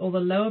left or the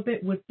lower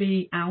bit would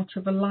be out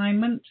of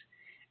alignment.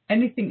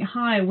 Anything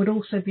higher would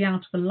also be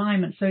out of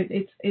alignment. So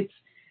it's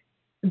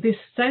this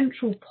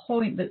central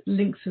point that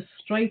links us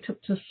straight up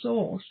to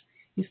source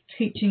is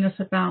teaching us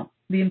about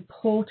the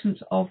importance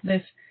of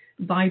this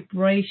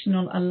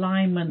vibrational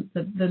alignment,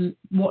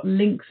 what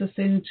links us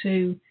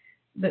into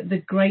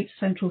the great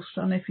central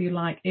sun, if you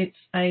like.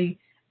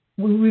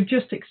 We've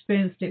just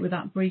experienced it with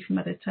that brief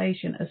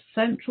meditation, a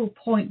central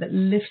point that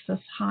lifts us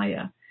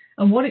higher.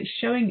 And what it's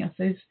showing us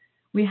is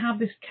we have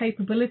this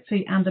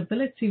capability and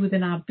ability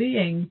within our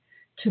being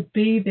to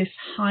be this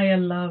higher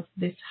love,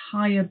 this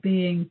higher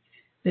being,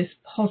 this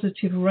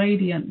positive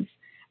radiance.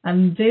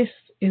 And this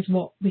is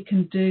what we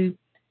can do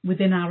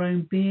within our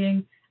own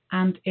being,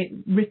 and it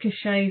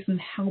ricochets and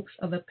helps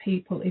other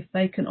people if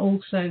they can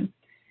also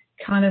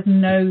kind of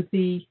know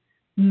the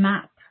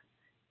map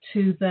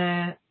to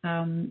their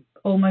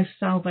almost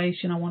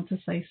salvation. I want to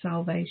say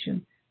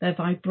salvation. Their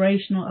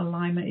vibrational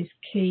alignment is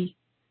key,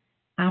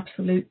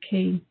 absolute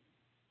key.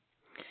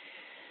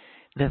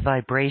 The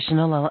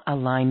vibrational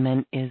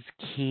alignment is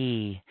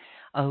key.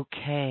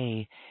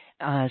 Okay.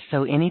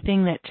 So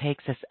anything that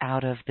takes us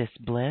out of this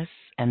bliss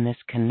and this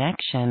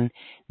connection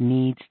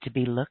needs to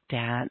be looked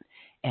at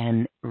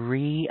and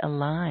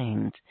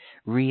realigned,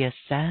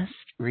 reassessed,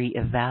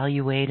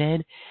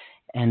 reevaluated,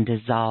 and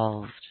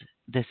dissolved.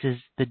 This is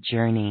the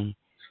journey.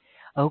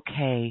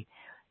 Okay.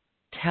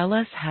 Tell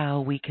us how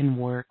we can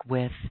work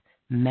with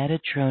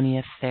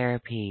Metatronia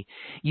therapy.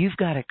 You've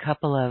got a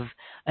couple of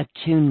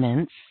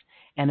attunements,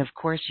 and of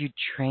course you're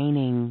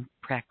training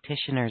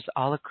practitioners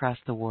all across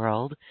the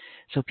world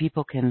so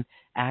people can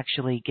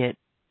actually get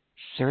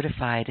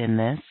certified in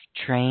this,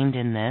 trained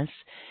in this,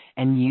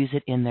 and use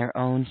it in their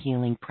own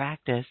healing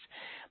practice.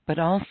 But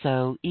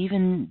also,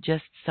 even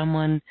just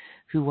someone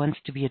who wants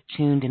to be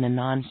attuned in a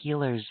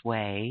non-healer's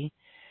way,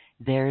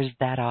 there's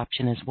that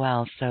option as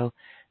well. So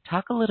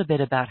talk a little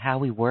bit about how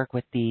we work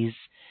with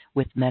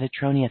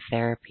Metatronia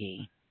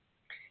therapy.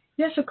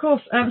 Yes, of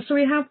course. So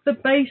we have the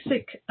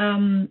basic,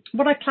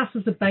 what I class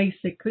as the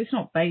basic. It's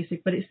not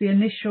basic, but it's the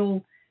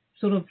initial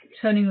sort of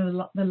turning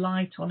the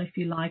light on, if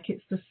you like.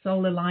 It's the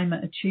soul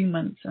alignment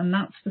attunement, and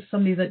that's for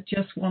somebody that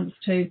just wants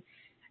to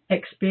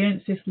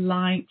experience this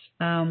light,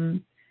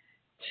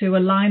 to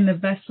align the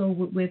vessel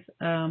with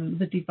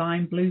the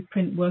divine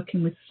blueprint,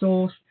 working with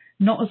source,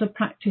 not as a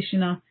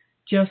practitioner,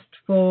 just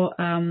for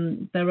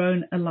their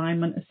own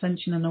alignment,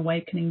 ascension and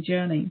awakening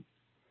journey.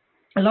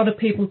 A lot of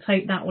people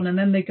take that one and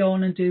then they go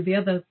on and do the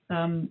other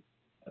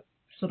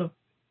sort of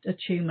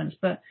attunements.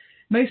 But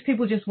most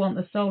people just want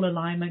the soul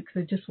alignment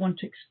because they just want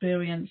to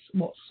experience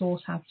what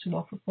source has to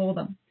offer for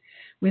them.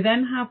 We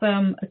then have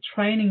a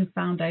training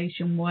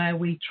foundation where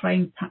we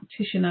train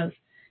practitioners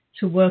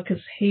to work as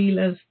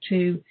healers,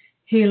 to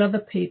heal other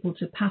people,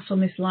 to pass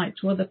on this light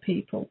to other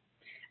people.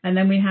 And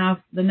then we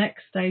have the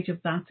next stage of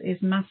that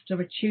is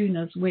master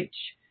attuners, which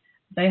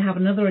they have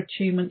another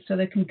attunement so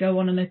they can go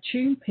on and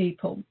attune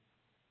people.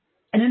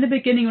 And in the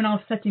beginning, when I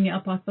was setting it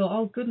up, I thought,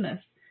 oh goodness,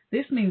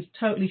 this means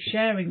totally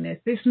sharing this.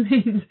 This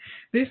means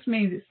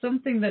it's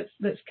something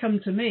that's come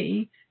to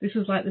me. This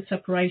was like the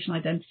separation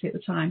identity at the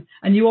time.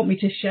 And you want me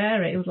to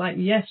share it? It was like,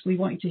 yes, we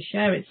want you to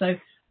share it. So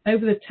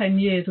over the 10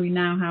 years, we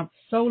now have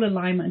soul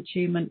alignment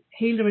attunement,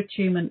 healer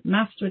attunement,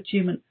 master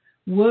attunement,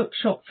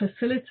 workshop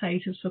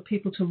facilitators for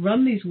people to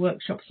run these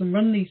workshops and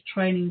run these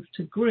trainings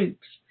to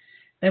groups.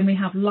 Then we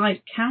have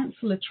light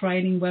counselor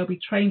training where we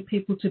train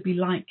people to be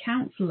light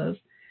counselors.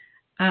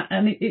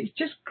 And it's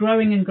just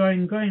growing and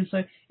growing and growing.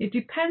 So it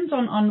depends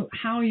on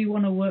how you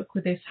want to work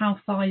with this, how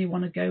far you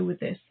want to go with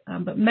this.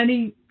 But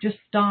many just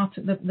start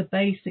at the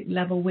basic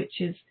level, which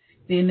is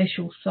the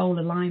initial soul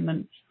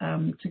alignment,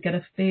 to get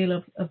a feel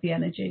of the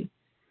energy.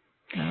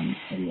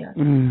 Yeah.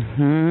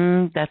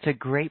 That's a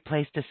great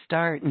place to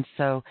start. And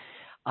so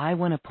I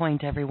want to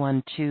point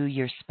everyone to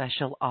your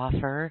special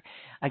offer.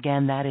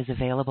 Again, that is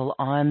available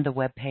on the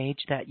webpage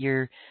that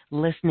you're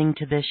listening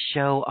to this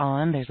show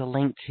on. There's a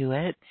link to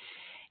it.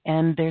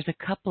 And there's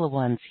a couple of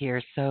ones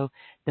here. So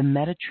the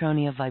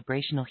Metatronia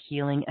Vibrational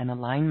Healing and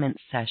Alignment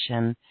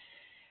Session,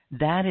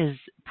 that is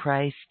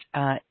priced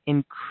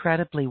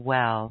incredibly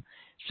well.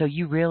 So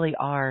you really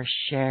are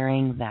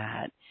sharing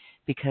that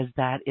because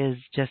that is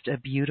just a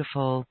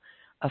beautiful,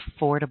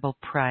 affordable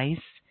price.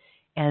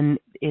 And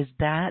is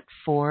that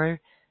for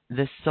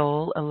the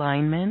soul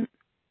alignment?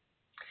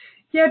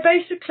 Yeah,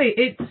 basically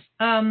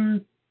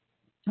it's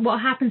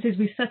what happens is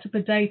we set up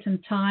a date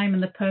and time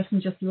and the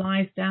person just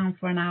lies down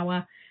for an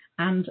hour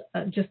and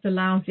just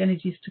allows the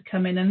energies to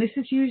come in. And this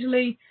is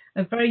usually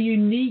a very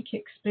unique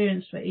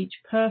experience for each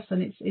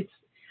person.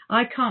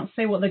 I can't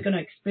say what they're going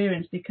to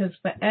experience because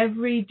for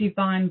every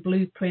divine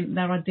blueprint,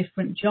 there are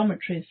different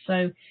geometries.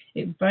 So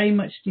it very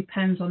much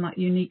depends on that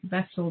unique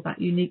vessel,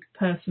 that unique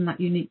person, that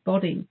unique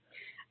body.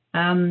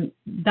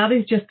 That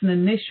is just an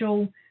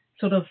initial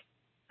sort of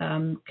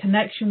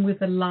connection with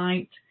the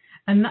light.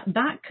 And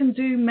that can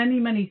do many,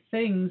 many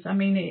things. I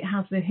mean, it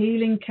has the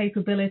healing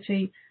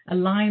capability,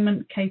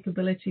 alignment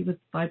capability with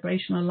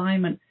vibrational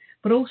alignment,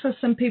 but also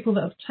some people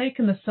that have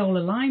taken the soul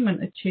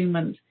alignment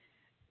attunement,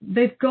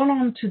 they've gone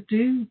on to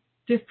do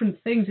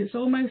different things. It's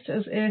almost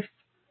as if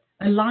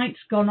a light's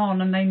gone on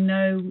and they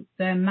know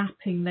their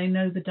mapping, they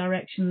know the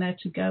direction they're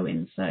to go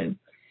in. So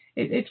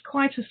it's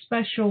quite a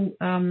special,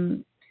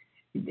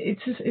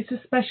 it's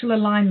a special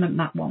alignment,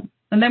 that one.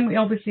 And then we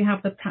obviously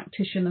have the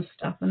practitioner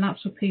stuff, and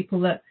that's for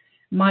people that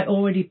might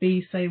already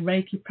be, say,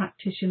 Reiki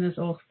practitioners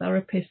or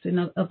therapists in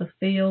other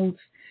fields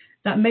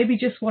that maybe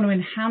just want to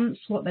enhance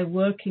what they're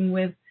working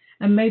with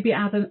and maybe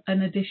add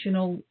an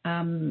additional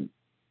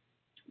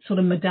sort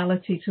of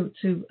modality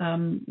to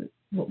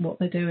what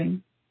they're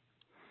doing.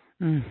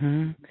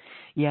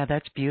 Yeah,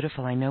 that's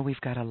beautiful. I know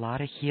we've got a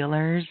lot of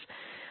healers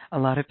a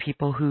lot of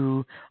people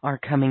who are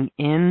coming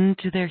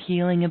into their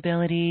healing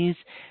abilities.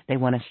 They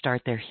want to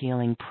start their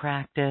healing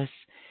practice.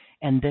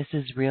 And this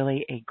is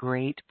really a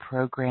great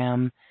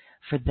program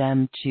for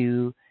them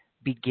to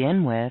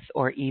begin with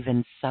or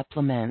even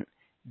supplement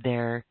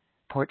their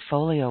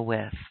portfolio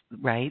with,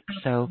 right?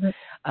 So,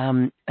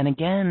 and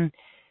again,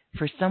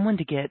 for someone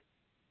to get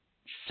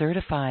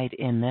certified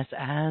in this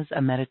as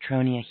a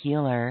Metatronia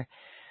healer,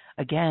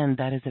 again,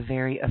 that is a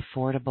very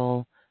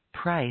affordable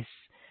price.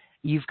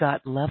 You've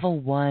got level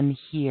 1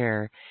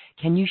 here.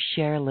 Can you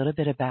share a little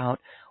bit about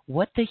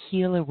what the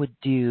healer would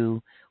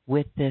do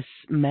with this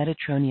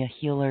Metatronia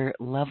healer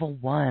level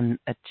 1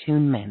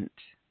 attunement?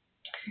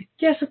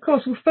 Yes, of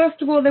course. Well,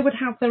 first of all, they would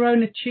have their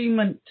own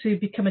attunement to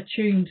become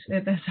attuned.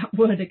 There's that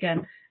word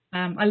again.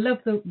 I love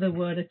the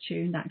word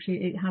attuned.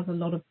 Actually, it has a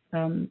lot of.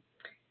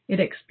 It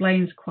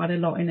explains quite a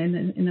lot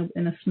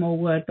in a small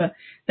word. But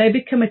they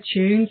become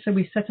attuned. So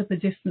we set up a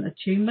distant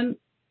attunement.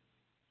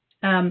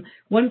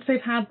 Once they've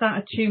had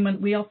that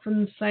attunement, we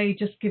often say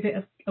just give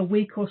it a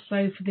week or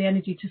so for the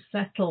energy to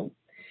settle.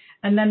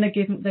 And then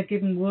they're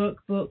given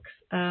workbooks,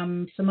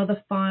 some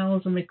other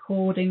files and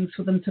recordings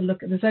for them to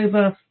look at. There's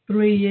over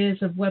 3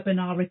 years of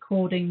webinar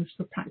recordings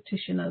for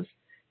practitioners.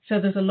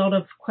 So there's a lot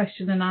of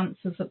question and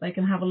answers that they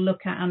can have a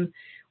look at. And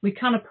we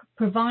kind of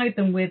provide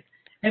them with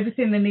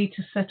everything they need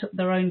to set up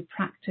their own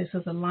practice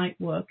as a light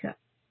worker.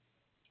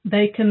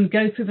 They can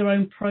go through their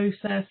own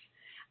process,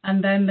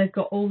 and then they've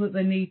got all that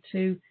they need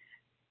to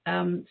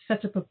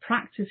set up a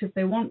practice if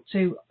they want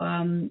to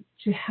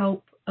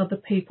help other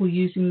people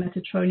using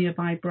Metatronia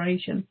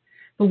vibration.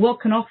 But what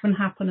can often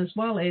happen as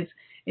well is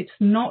it's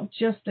not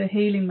just a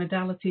healing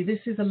modality. This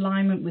is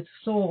alignment with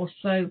source.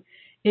 So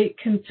it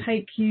can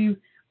take you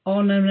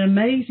on an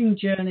amazing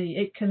journey.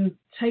 It can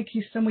take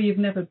you somewhere you've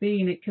never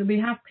been. We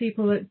have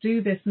people that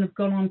do this and have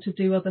gone on to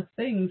do other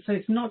things. So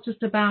it's not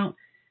just about,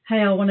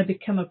 hey, I want to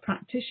become a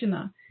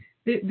practitioner.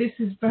 This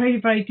is very,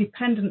 very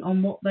dependent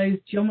on what those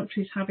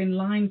geometries have in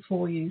line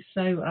for you.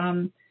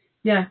 So,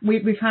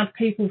 we've had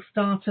people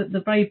start at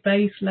the very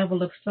base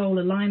level of soul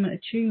alignment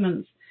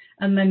attunements,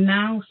 and then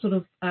now sort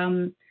of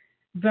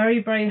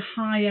very, very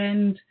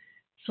high-end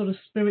sort of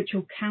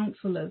spiritual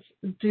counselors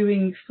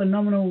doing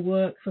phenomenal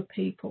work for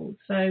people.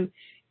 So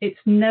it's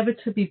never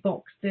to be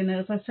boxed in.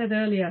 As I said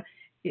earlier,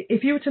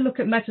 if you were to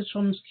look at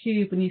Metatron's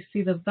cube and you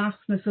see the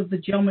vastness of the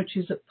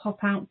geometries that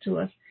pop out to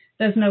us,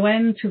 there's no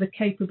end to the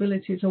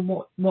capabilities of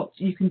what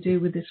you can do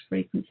with this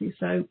frequency.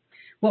 So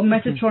what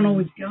Metatron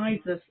always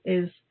guides us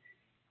is,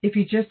 if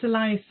you just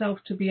allow yourself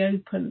to be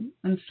open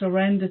and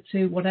surrender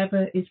to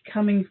whatever is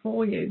coming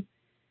for you,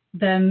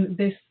 then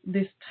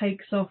this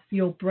takes off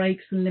your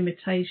breaks and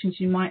limitations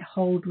you might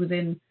hold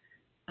within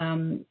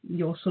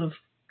your sort of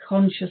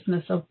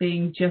consciousness of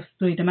being just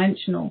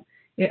three-dimensional.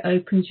 It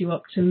opens you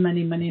up to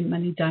many, many,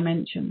 many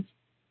dimensions.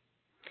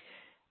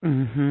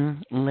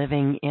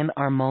 Living in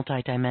our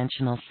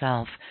multidimensional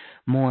self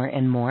more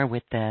and more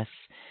with this.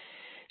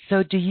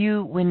 So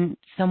when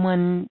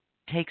someone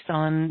takes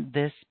on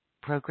this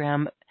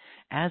program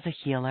as a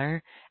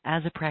healer,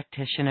 as a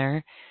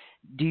practitioner,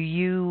 do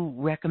you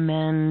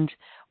recommend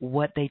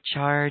what they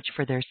charge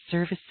for their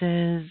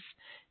services?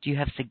 Do you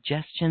have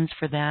suggestions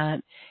for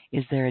that?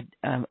 Is there,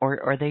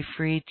 or are they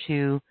free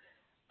to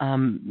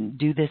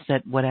do this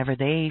at whatever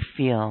they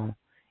feel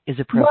is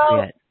appropriate?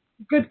 Well,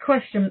 good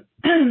question.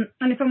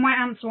 And if I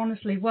might answer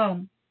honestly,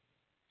 well,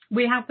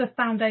 we have the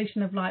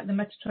Foundation of Light, the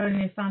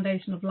Metatronia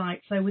Foundation of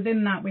Light. So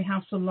within that, we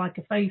have sort of like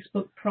a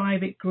Facebook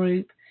private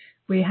group.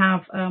 We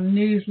have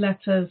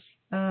newsletters,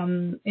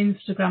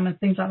 Instagram and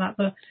things like that.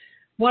 But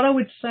what I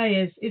would say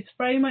is it's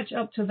very much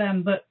up to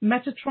them. But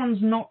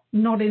Metatron's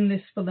not in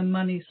this for the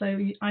money. So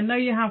I know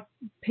you have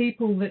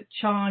people that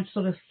charge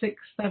sort of $6,000,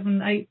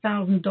 $7,000,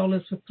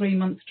 $8,000 for 3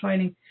 months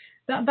training.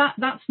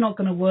 That's not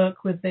going to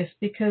work with this,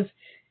 because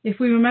if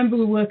we remember,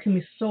 we're working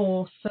with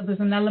source, so there's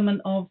an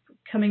element of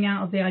coming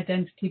out of the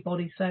identity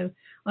body. So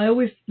I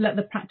always let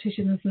the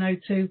practitioners know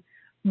to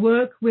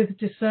work with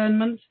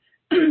discernment,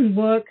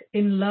 work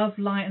in love,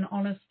 light, and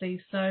honesty.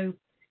 So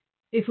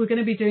if we're going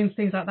to be doing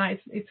things like that,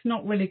 it's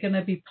not really going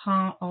to be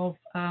part of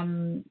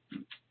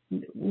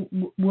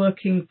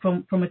working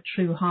from a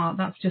true heart.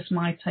 That's just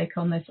my take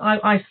on this.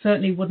 I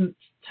certainly wouldn't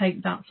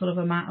take that sort of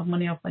amount of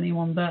money off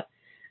anyone, but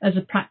as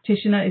a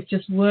practitioner, it's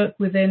just work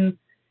within,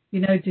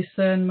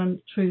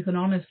 discernment, truth, and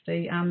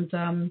honesty.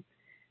 And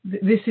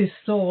this is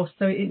source,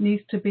 so it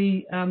needs to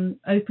be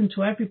open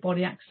to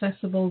everybody,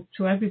 accessible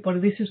to everybody.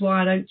 This is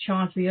why I don't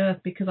charge the earth,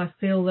 because I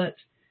feel that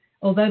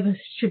although there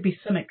should be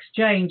some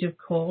exchange, of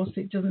course,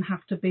 it doesn't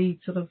have to be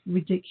sort of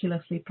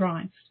ridiculously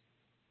priced.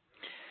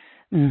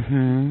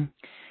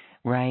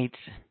 Right.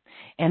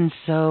 And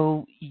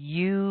so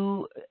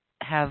you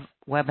have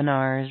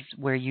webinars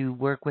where you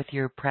work with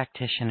your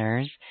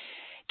practitioners.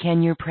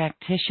 Can your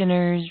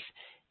practitioners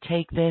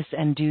take this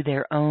and do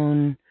their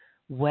own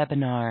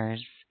webinars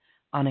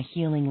on a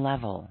healing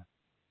level?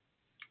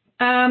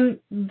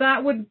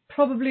 That would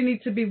probably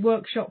need to be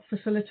workshop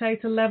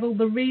facilitator level.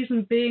 The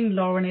reason being,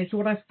 Lauren, is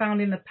what I've found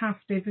in the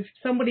past is if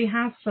somebody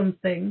has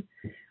something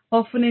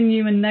often in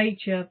human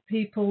nature,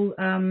 people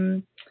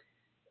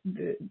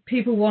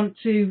want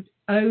to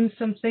own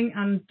something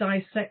and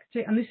dissect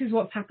it. And this is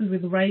what's happened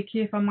with Reiki,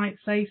 if I might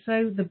say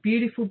so. The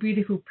beautiful,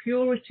 beautiful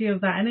purity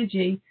of that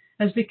energy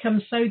has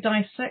become so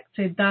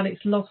dissected that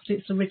it's lost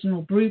its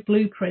original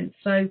blueprint.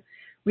 So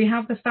we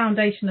have the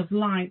foundation of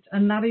light,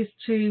 and that is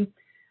to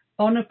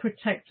honor,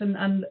 protect,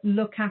 and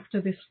look after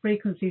this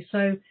frequency.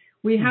 So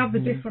we have the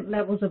different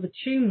levels of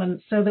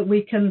attunement so that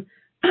we can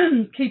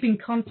keep in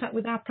contact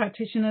with our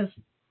practitioners,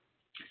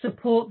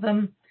 support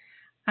them,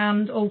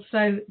 and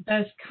also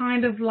there's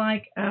kind of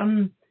like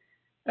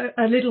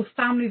a little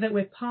family that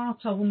we're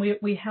part of, and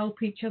we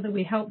help each other,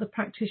 we help the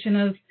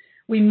practitioners,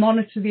 we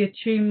monitor the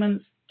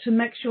attunements to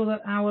make sure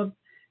that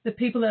the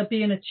people that are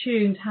being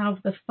attuned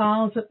have the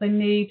files that they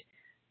need,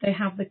 they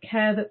have the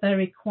care that they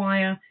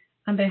require,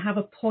 and they have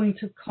a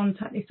point of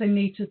contact if they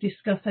need to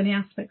discuss any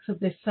aspects of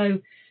this. So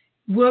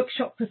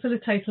workshop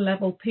facilitator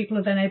level, people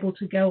are then able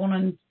to go on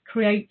and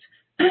create,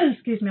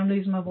 excuse me, I'm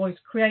losing my voice,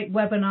 create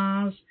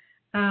webinars.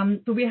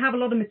 But we have a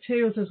lot of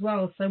materials as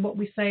well. So what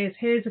we say is,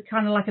 here's a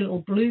kind of like a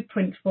little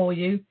blueprint for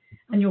you,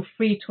 and you're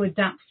free to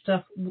adapt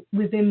stuff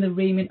within the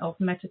remit of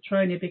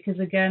Metatronia, because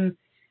again,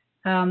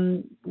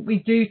 we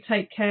do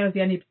take care of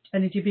the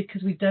energy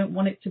because we don't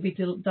want it to be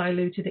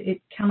diluted.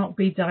 It cannot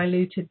be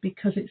diluted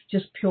because it's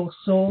just pure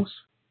source,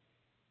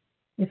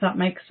 if that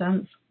makes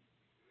sense.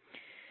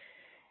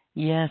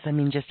 Yes, I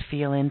mean, just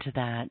feel into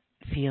that.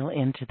 Feel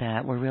into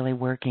that. We're really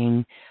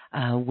working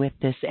with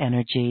this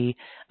energy,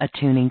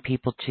 attuning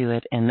people to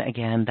it. And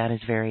again, that is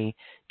very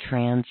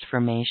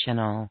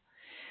transformational.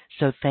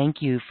 So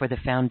thank you for the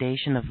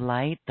foundation of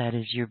light. That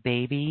is your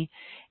baby.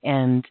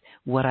 And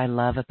what I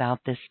love about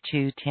this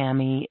too,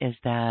 Tammy, is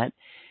that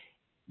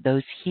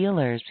those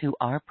healers who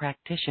are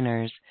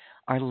practitioners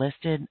are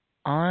listed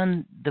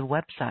on the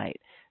website.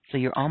 So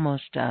you're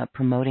almost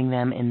promoting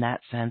them in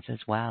that sense as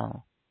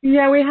well.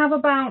 Yeah, we have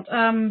about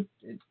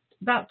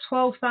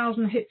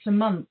 12,000 hits a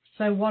month.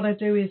 So what I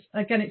do is,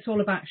 again, it's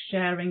all about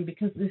sharing,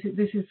 because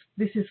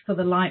this is for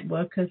the light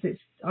workers.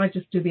 I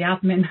just do the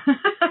admin.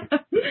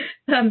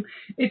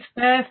 It's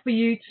there for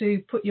you to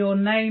put your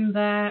name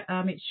there.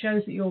 It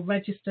shows that you're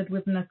registered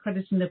with an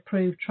accredited and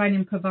approved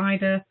training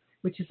provider,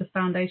 which is the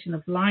Foundation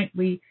of Light.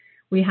 We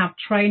have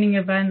training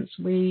events.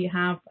 We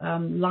have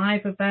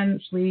live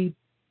events.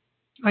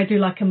 I do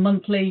like a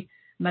monthly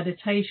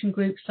meditation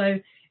group. So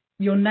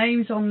your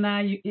name's on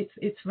there.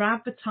 It's for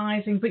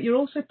advertising, but you're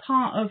also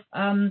part of.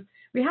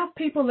 We have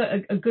people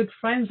that are good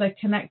friends. They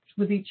connect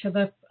with each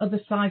other, other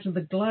sides of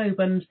the globe,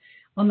 and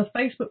on the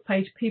Facebook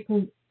page,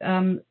 people.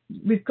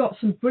 We've got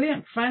some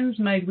brilliant friends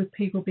made with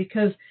people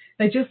because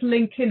they just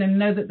link in and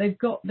know that they've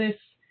got this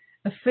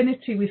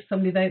affinity with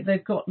somebody.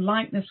 They've got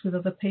likeness with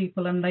other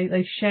people, and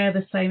they share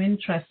the same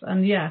interests.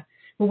 And yeah,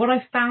 but what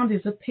I found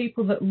is the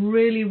people that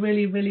really,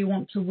 really, really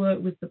want to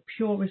work with the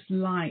purest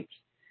light,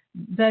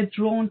 they're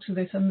drawn to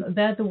this, and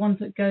they're the ones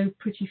that go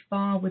pretty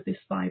far with this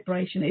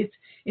vibration.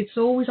 It's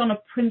always on a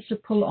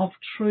principle of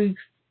truth,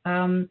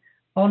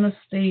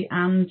 honesty,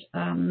 and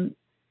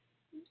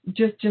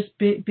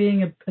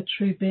being a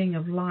true being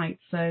of light.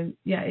 So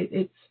yeah,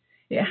 it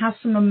has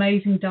some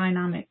amazing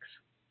dynamics.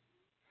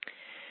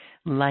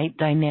 Light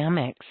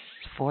dynamics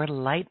for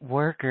light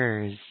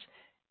workers,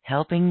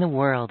 helping the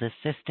world,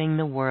 assisting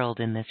the world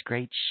in this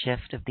great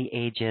shift of the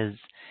ages.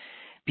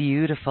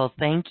 Beautiful.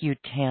 Thank you,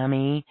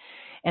 Tammy.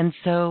 And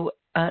so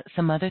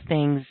some other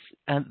things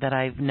that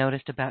I've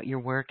noticed about your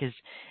work is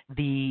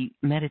the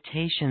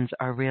meditations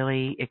are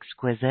really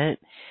exquisite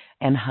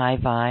and high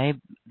vibe,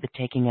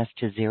 taking us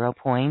to 0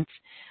 points,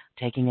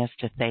 taking us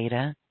to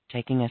theta,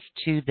 taking us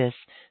to this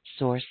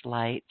source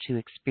light to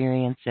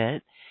experience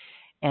it.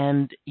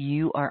 And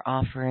you are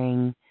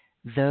offering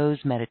those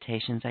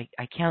meditations.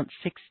 I count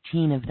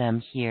 16 of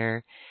them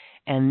here,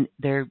 and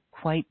they're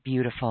quite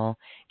beautiful.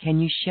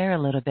 Can you share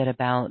a little bit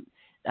about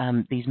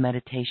these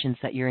meditations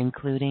that you're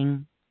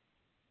including?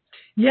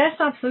 Yes,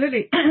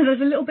 absolutely.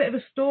 There's a little bit of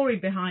a story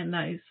behind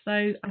those. So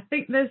I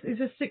think there's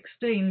a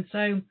 16.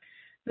 So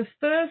the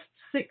first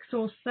 6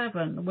 or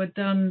 7 were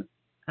done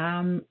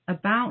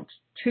about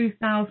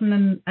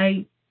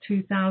 2008,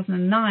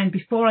 2009.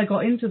 Before I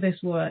got into this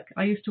work,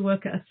 I used to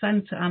work at a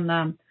centre, and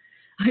I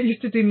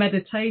used to do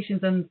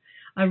meditations, and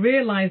I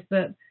realised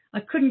that I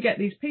couldn't get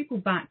these people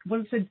back.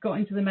 Once they'd got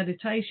into the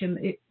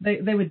meditation,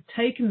 they were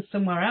taken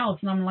somewhere else.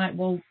 And I'm like,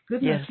 well,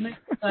 goodness me.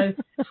 So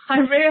I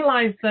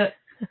realized that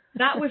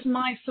was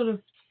my sort of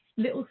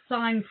little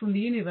sign from the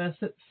universe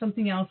that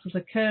something else was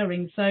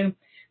occurring. So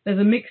there's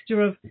a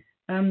mixture of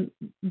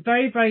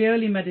very, very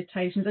early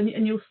meditations,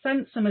 and you'll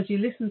sense them as you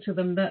listen to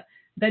them, that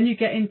then you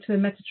get into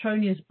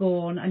Metatronia's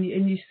Born, and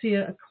you see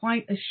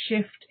quite a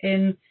shift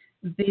in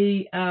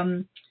the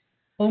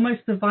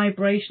almost the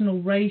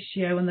vibrational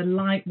ratio and the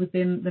light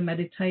within the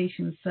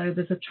meditation. So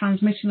there's a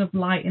transmission of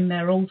light in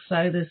there also.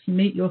 There's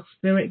Meet Your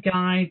Spirit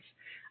Guides.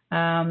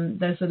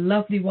 There's a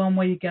lovely one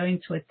where you go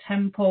into a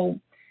temple.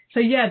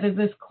 So yeah,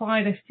 there's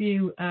quite a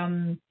few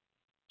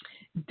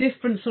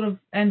different sort of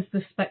ends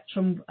of the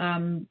spectrum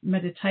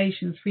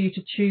meditations for you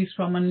to choose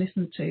from and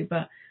listen to.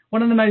 But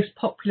one of the most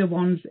popular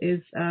ones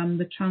is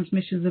the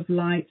transmissions of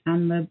light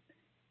and the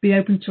Be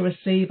Open to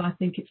Receive. I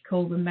think it's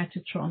called the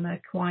Metatron.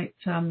 They're quite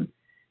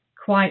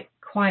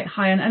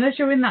high. And as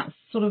you're in that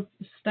sort of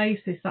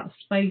stasis, that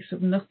space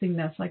of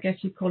nothingness, I guess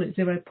you call it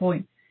 0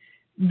 point,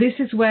 this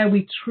is where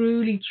we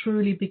truly,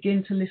 truly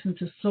begin to listen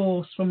to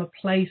Source from a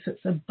place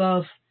that's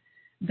above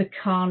the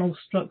carnal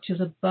structures,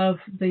 above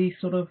the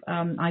sort of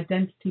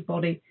identity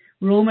body.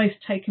 We're almost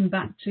taken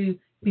back to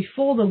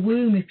before the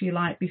womb, if you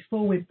like,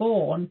 before we're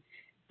born,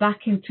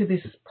 back into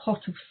this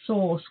pot of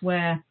Source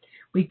where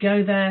we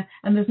go there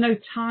and there's no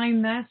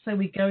time there. So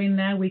we go in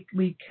there, we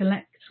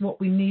collect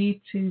what we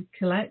need to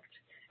collect,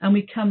 and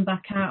we come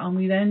back out, and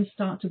we then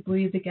start to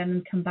breathe again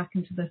and come back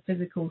into the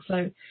physical.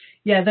 So,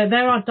 yeah,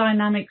 there are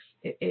dynamics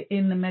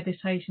in the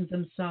meditations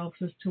themselves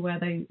as to where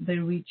they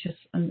reach us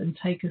and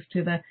take us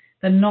to.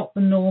 They're not the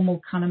normal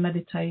kind of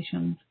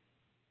meditations.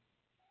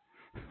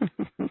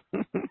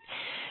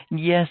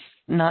 Yes,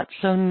 not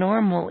so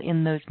normal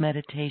in those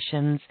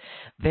meditations,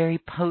 very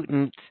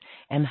potent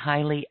and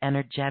highly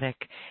energetic,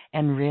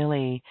 and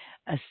really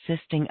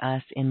assisting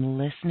us in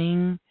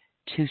listening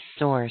to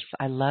Source.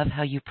 I love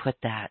how you put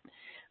that.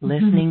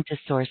 Listening to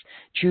Source,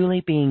 truly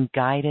being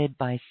guided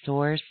by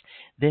Source.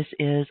 This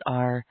is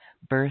our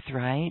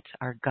birthright,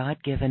 our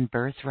God-given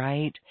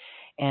birthright,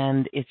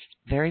 and it's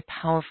very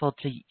powerful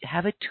to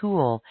have a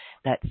tool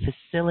that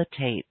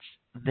facilitates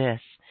this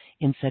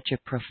in such a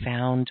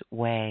profound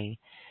way.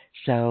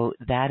 So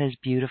that is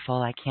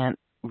beautiful. I can't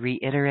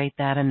reiterate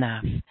that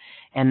enough.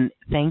 And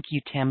thank you,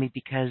 Tammy,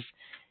 because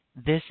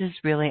this is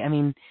really, I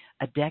mean,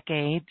 a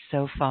decade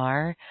so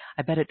far.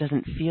 I bet it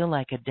doesn't feel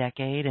like a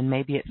decade, and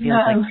maybe it feels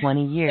like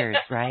 20 years,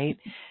 right?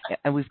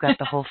 We've got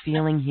the whole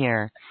feeling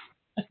here.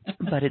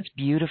 But it's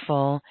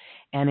beautiful,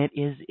 and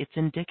it's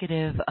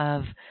indicative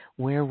of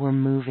where we're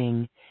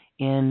moving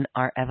in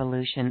our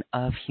evolution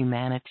of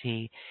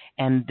humanity.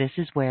 And this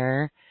is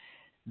where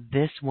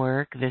this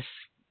work, this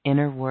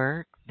inner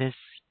work, this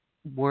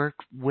work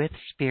with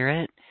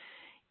spirit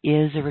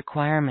is a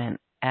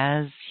requirement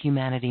as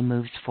humanity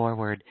moves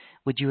forward.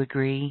 Would you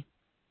agree?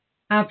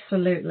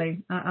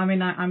 Absolutely. I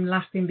mean, I'm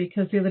laughing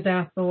because the other day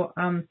I thought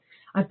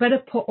I'd better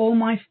put all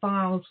my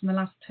files from the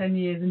last 10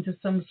 years into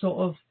some sort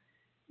of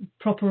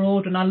proper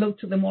order. And I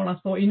looked at them all and I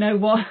thought, you know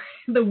what?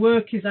 The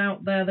work is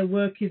out there. The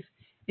work it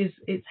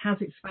has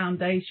its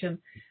foundation.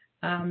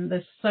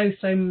 There's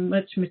so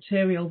much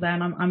material there.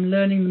 And I'm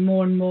learning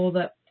more and more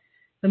that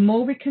the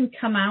more we can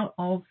come out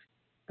of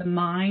the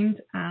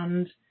mind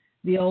and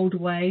the old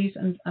ways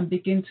and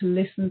begin to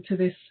listen to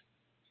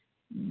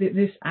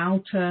this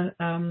outer,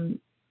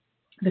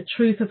 the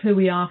truth of who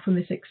we are from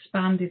this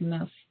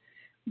expandedness.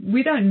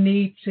 We don't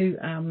need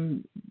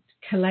to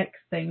collect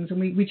things, and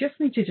we just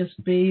need to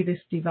just be this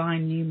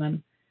divine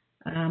human.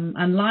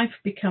 And life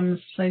becomes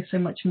so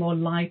much more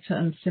lighter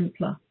and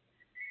simpler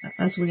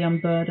as we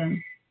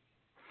unburden.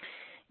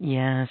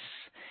 Yes,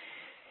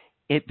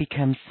 it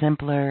becomes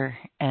simpler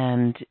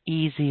and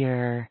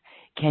easier.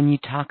 Can you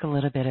talk a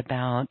little bit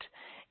about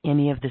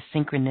any of the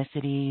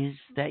synchronicities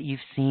that you've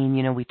seen?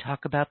 You know, we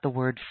talk about the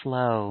word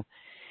flow.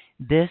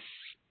 This,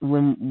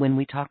 when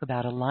we talk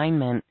about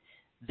alignment,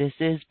 this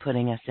is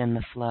putting us in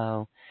the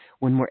flow.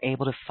 When we're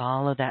able to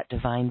follow that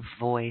divine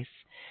voice,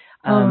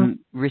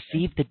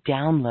 receive the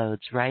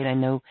downloads, right? I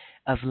know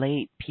of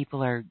late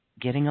people are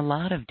getting a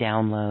lot of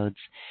downloads.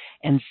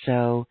 And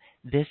so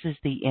this is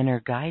the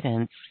inner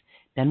guidance.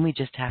 Then we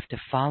just have to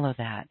follow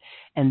that.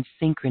 And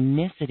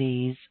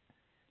synchronicities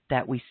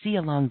that we see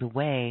along the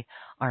way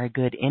are a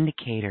good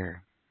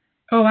indicator.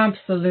 Oh,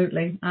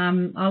 absolutely.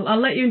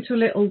 I'll let you into a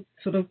little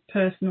sort of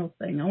personal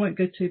thing. I won't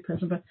go too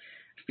personal, but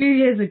a few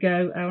years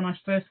ago when I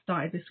first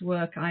started this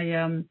work,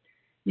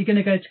 you're going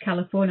to go to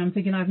California. I'm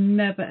thinking I've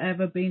never,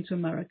 ever been to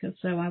America.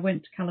 So I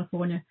went to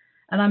California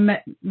and I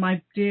met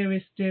my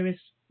dearest,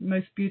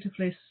 most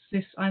beautiful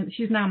sister.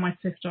 She's now my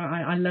sister.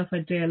 I love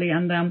her dearly.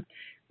 And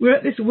we're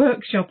at this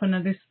workshop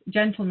and this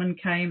gentleman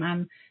came,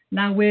 and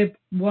now we're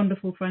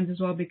wonderful friends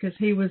as well because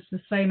he was the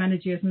same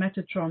energy as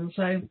Metatron.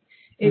 So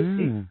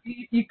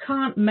you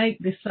can't make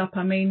this up.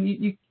 I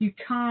mean, you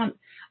can't,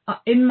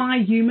 in my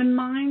human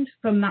mind,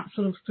 from that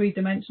sort of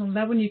three-dimensional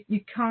level,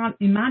 you can't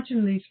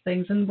imagine these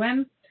things. And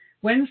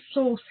when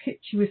Source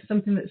hits you with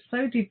something that's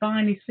so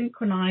divinely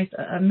synchronized,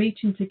 a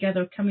meeting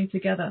together, coming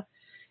together,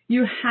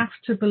 you have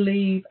to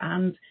believe.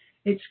 And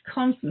it's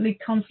constantly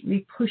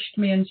pushed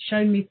me and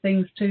shown me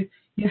things too.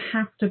 You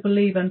have to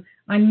believe. And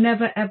I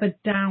never, ever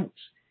doubt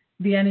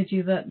the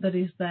energy that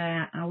is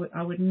there.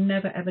 I would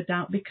never, ever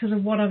doubt because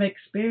of what I've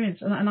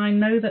experienced. And I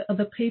know that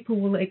other people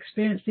will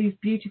experience these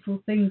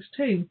beautiful things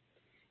too.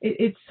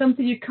 It's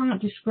something you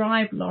can't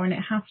describe, Lauren.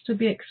 It has to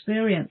be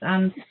experienced.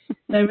 And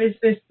there is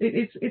this,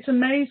 it's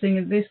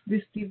amazing,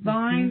 this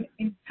divine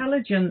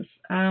intelligence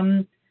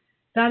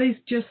that is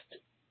just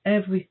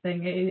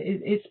everything.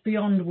 It's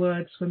beyond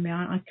words for me.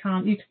 I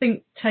can't. You'd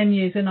think 10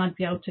 years in I'd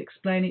be able to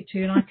explain it to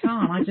you, and I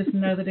can't. I just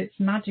know that it's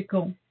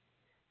magical.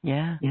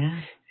 Yeah.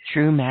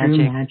 True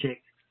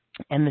magic.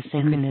 And the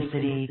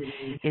synchronicity,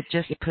 it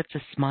just puts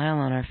a smile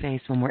on our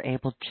face when we're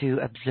able to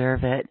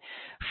observe it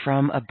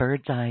from a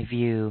bird's eye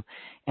view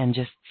and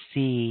just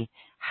see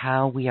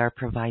how we are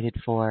provided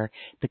for,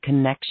 the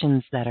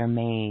connections that are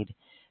made.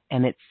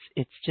 And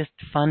it's just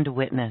fun to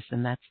witness,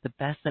 and that's the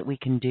best that we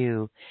can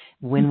do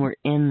when we're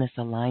in this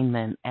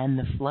alignment and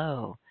the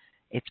flow.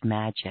 It's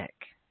magic.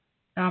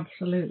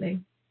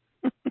 Absolutely.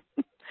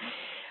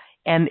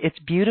 And it's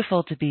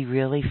beautiful to be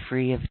really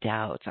free of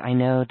doubt. I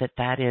know that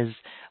that is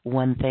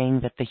one thing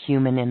that the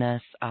human in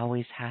us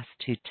always has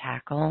to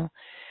tackle.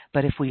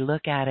 But if we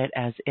look at it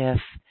as if,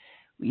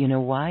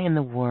 why in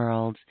the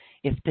world,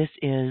 if this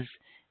is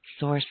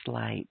source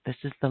light, this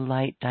is the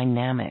light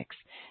dynamics,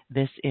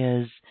 this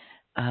is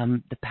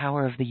the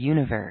power of the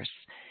universe,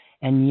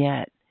 and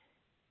yet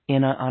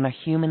on a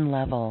human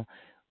level,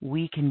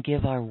 we can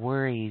give our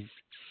worries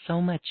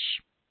so much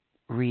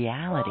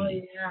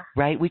reality,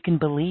 right? We can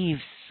believe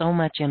so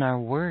much in our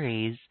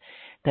worries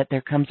that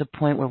there comes a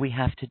point where we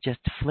have to just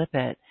flip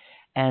it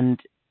and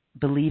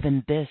believe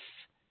in this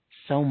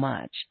so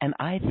much. And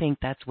I think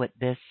that's what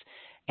this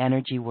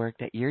energy work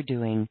that you're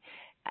doing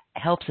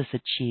helps us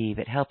achieve.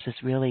 It helps us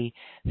really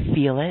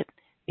feel it,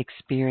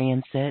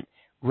 experience it,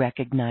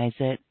 recognize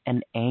it,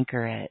 and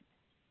anchor it.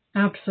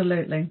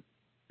 Absolutely.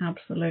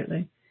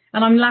 Absolutely.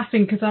 And I'm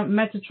laughing because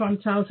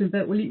Metatron tells me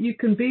that, well, you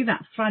can be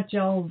that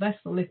fragile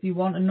vessel if you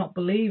want and not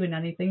believe in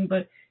anything,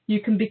 but you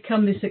can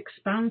become this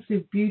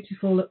expansive,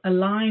 beautiful,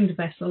 aligned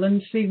vessel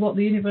and see what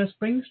the universe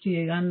brings to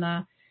you.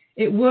 And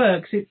it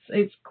works.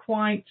 It's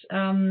quite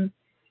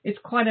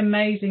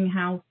amazing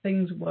how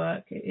things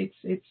work.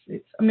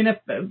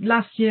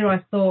 Last year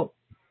I thought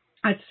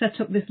I'd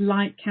set up this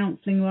light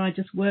counselling where I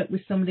just work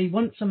with somebody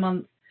once a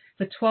month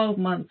for 12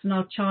 months, and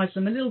I'll charge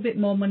them a little bit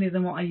more money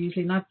than what I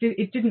usually. And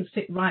it didn't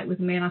sit right with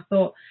me, and I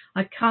thought,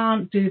 I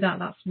can't do that.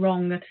 That's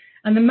wrong.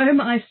 And the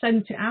moment I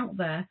sent it out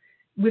there,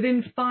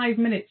 within 5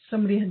 minutes,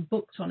 somebody had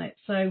booked on it.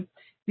 So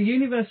the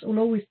universe will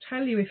always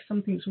tell you if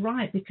something's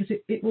right because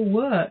it will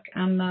work.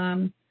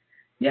 And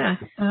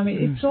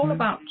it's all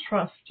about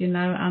trust,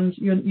 And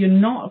you're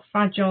not a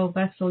fragile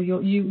vessel.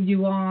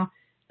 You are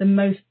the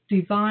most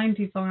divine,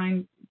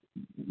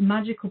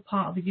 magical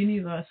part of the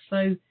universe.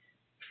 So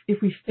if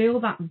we feel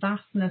that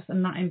vastness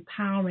and that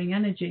empowering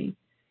energy,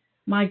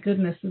 my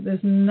goodness,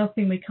 there's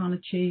nothing we can't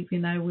achieve.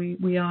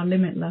 We are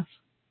limitless.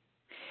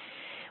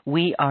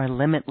 We are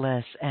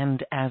limitless.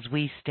 And as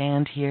we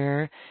stand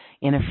here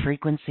in a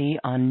frequency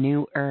on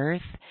New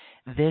Earth,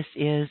 this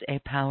is a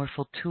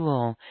powerful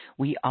tool.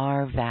 We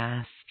are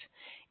vast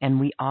and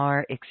we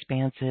are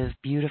expansive,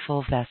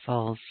 beautiful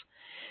vessels.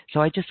 So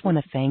I just want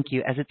to thank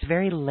you. As it's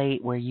very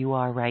late where you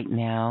are right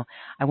now,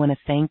 I want to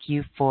thank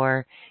you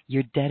for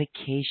your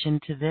dedication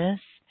to this,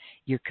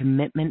 your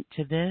commitment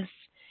to this,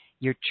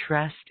 your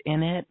trust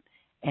in it,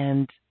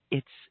 and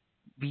it's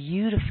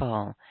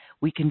beautiful.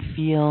 We can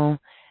feel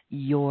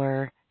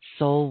your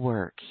soul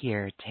work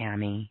here,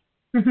 Tammy.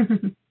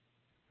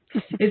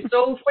 It's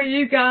all for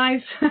you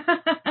guys.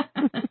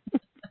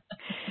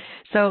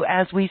 So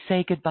as we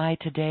say goodbye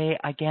today,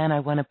 again, I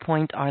want to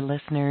point our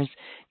listeners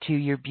to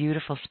your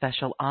beautiful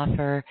special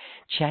offer.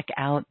 Check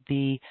out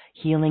the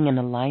Healing and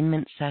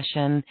Alignment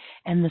session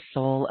and the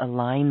Soul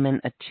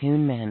Alignment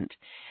Attunement.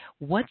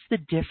 What's the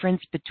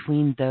difference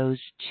between those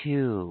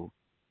two?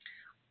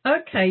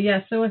 Okay,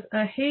 yeah. So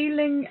a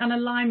healing and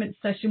alignment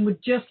session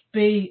would just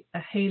be a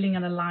healing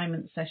and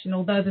alignment session,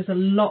 although there's a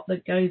lot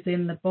that goes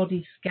in the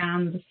body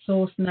scan, the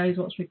source knows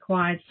what's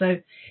required. So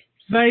it's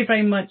very,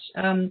 very much...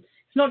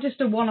 it's not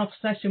just a one-off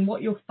session.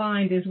 What you'll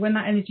find is when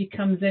that energy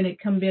comes in, it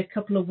can be a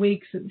couple of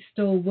weeks that it's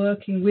still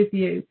working with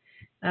you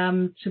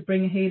to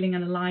bring healing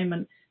and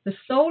alignment. The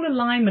soul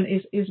alignment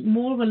is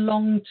more of a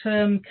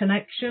long-term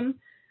connection.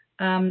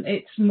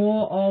 It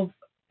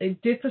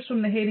differs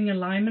from the healing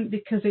alignment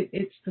because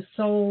it's the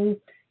soul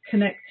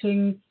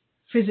connecting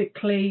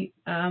physically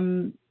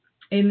in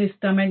this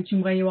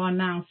dimension where you are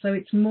now. So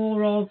it's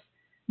more of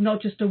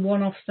not just a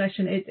one-off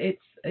session.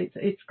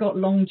 It's got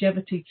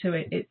longevity to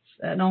it. It's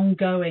an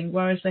ongoing,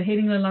 whereas the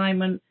healing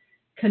alignment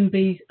can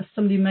be,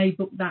 somebody may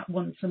book that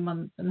once a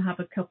month and have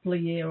a couple a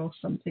year or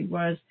something,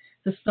 whereas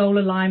the soul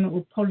alignment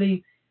will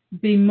probably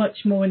be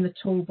much more in the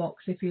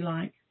toolbox, if you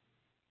like.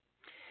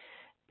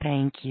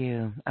 Thank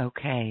you.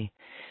 Okay.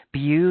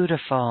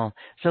 Beautiful.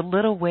 So a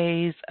little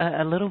ways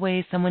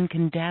someone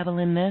can dabble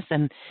in this,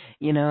 and,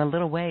 a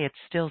little way, it's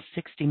still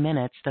 60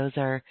 minutes. Those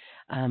are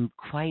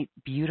quite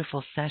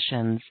beautiful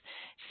sessions.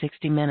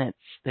 60 minutes.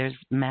 There's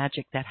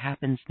magic that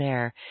happens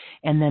there.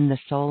 And then the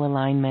soul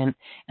alignment,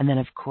 and then,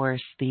 of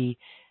course, the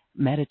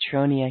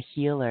Metatronia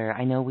healer.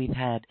 I know we've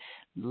had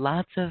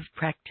lots of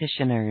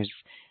practitioners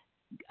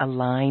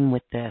align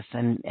with this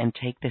and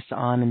take this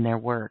on in their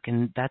work,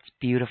 and that's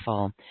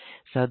beautiful.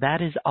 So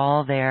that is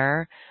all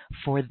there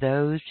for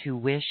those who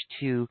wish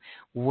to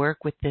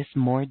work with this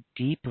more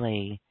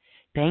deeply.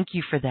 Thank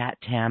you for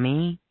that,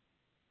 Tammy.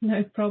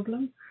 No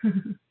problem.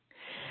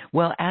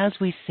 Well, as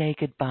we say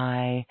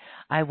goodbye,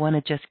 I want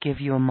to just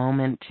give you a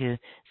moment to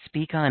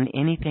speak on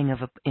anything of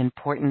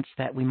importance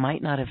that we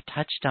might not have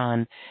touched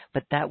on,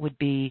 but that would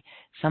be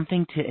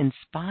something to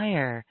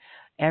inspire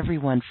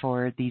everyone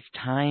for these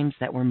times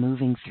that we're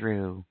moving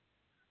through.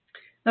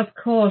 Of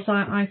course,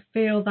 I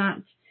feel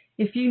that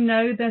if you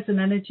know there's an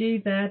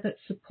energy there that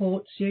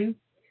supports you,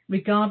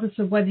 regardless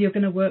of whether you're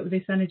going to work with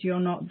this energy or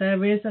not,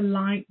 there is a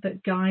light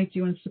that guides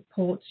you and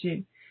supports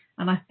you.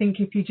 And I think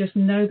if you just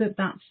know that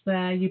that's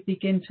there, you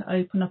begin to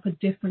open up a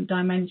different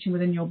dimension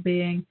within your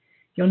being.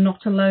 You're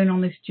not alone on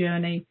this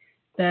journey.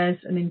 There's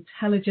an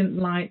intelligent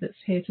light that's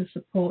here to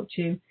support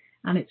you,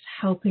 and it's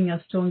helping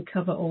us to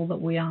uncover all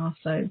that we are.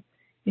 So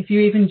if you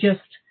even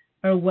just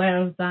are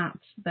aware of that,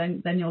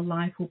 then your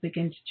life will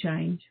begin to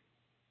change.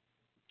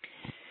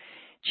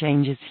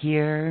 Change is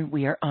here.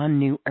 We are on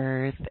New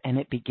Earth, and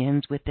it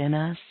begins within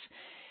us.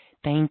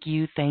 Thank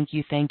you,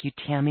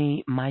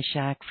 Tami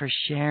Myshak, for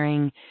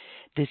sharing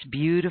this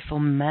beautiful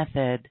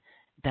method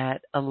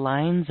that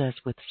aligns us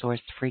with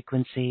source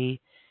frequency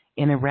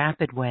in a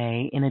rapid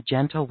way, in a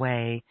gentle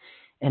way,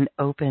 and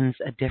opens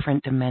a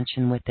different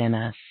dimension within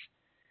us.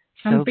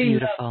 So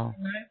beautiful.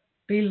 Love,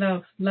 be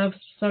love. Love's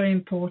so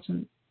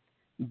important.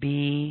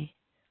 Be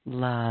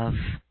love.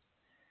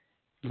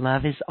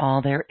 Love is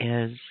all there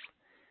is,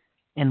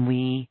 and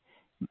we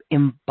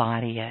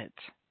embody it.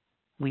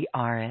 We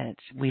are it.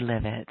 We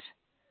live it.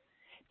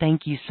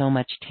 Thank you so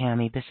much,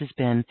 Tami. This has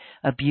been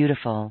a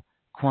beautiful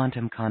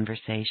quantum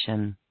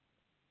conversation.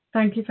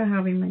 Thank you for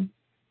having me.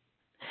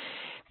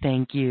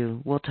 Thank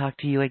you. We'll talk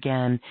to you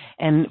again.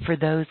 And for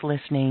those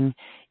listening,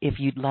 if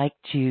you'd like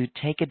to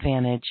take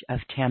advantage of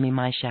Tami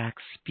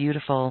Myshak's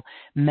beautiful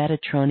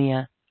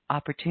Metatronia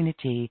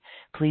opportunity,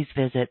 please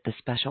visit the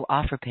special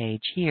offer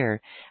page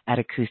here at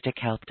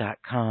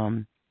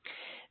acoustichealth.com.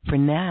 For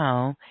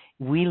now,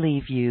 we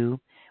leave you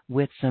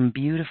with some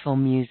beautiful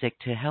music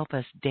to help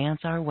us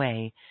dance our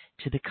way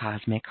to the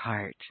cosmic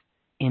heart.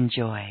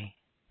 Enjoy.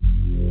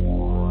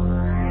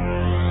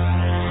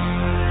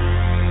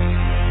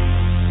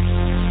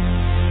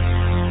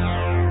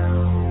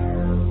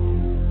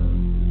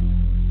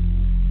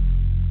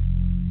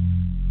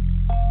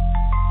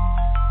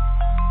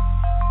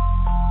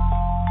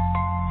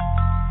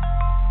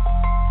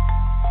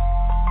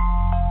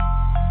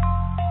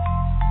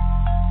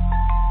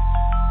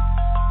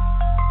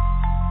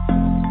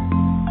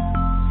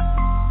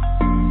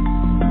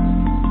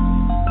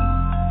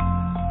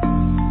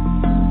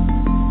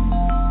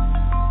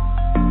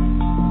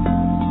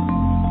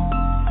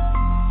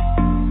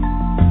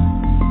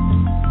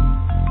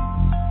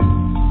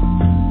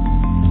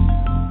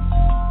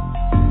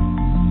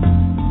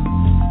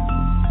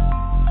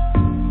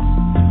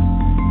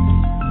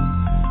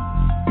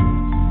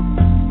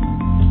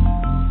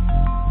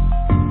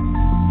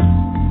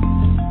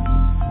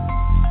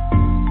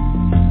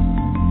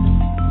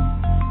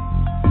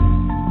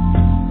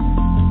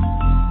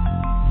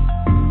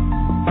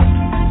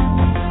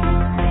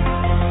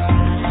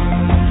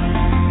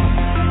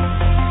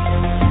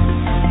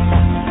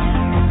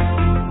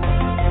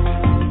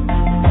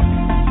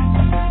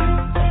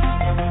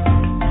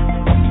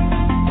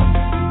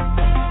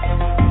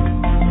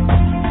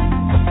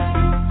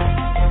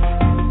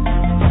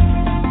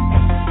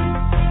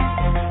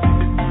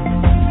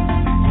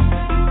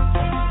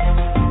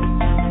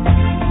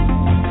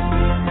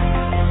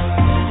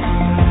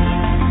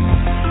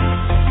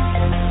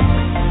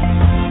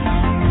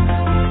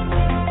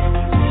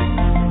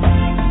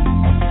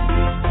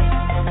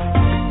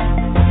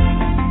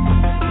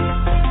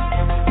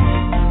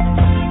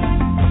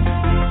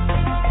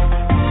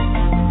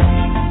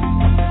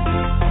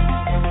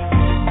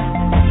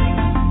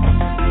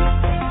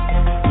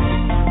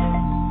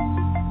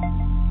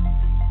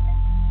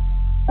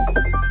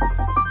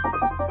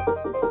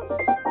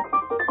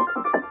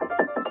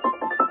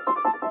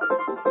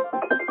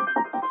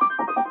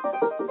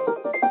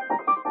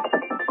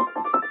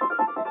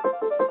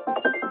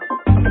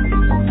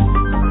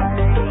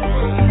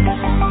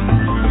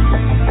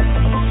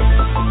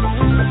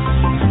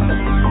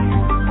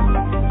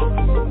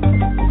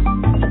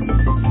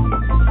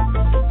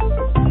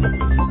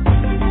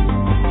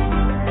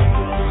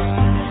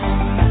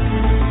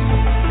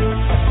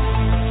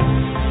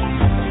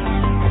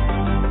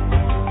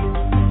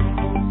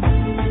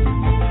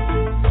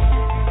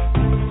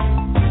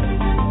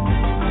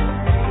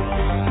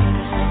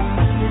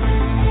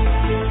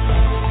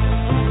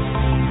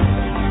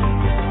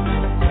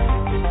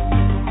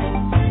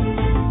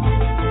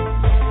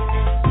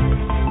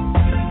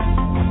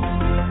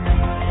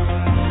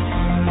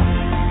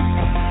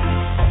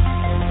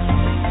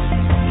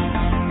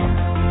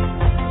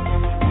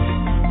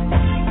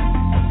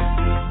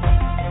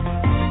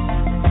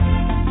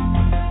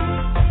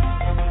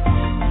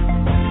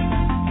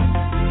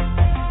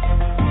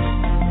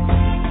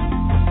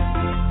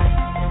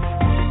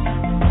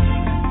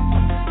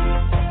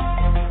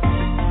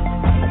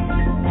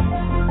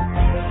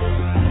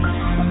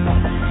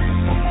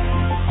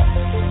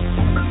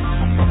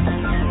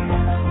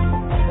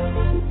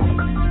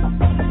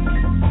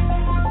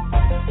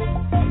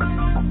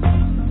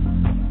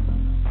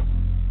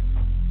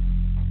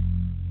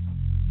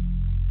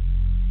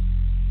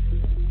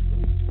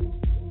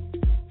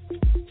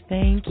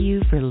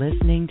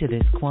 to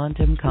this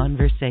quantum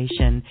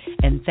conversation,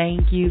 and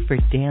thank you for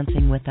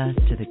dancing with us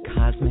to the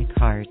cosmic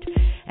heart.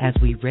 As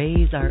we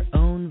raise our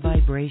own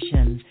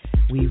vibration,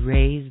 we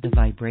raise the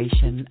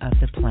vibration of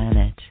the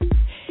planet.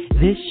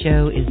 This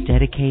show is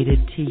dedicated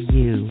to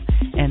you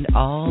and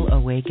all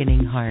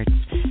awakening hearts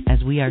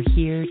as we are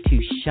here to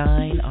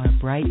shine our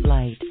bright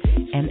light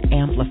and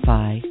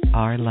amplify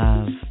our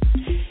love.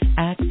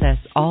 Access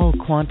all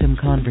quantum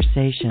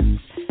conversations,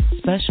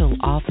 special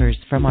offers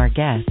from our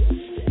guests,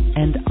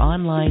 and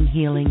online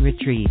healing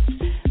retreats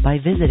by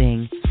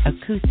visiting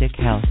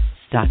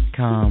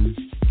acoustichealth.com.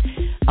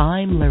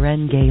 I'm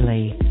Loren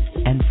Gailey,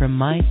 and from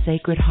my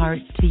sacred heart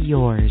to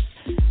yours,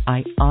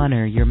 I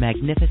honor your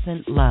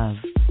magnificent love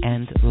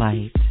and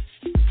light.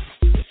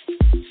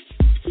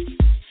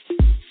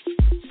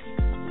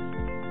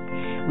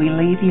 We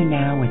leave you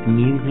now with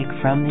music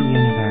from the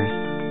universe.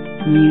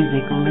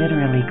 Music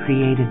literally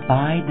created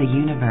by the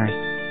universe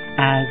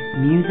as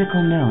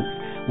musical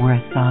notes were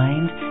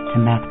assigned to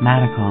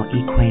mathematical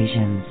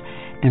equations.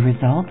 The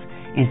result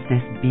is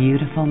this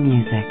beautiful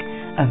music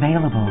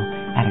available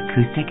at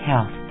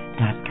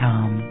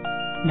acoustichealth.com.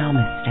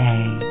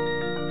 Namaste.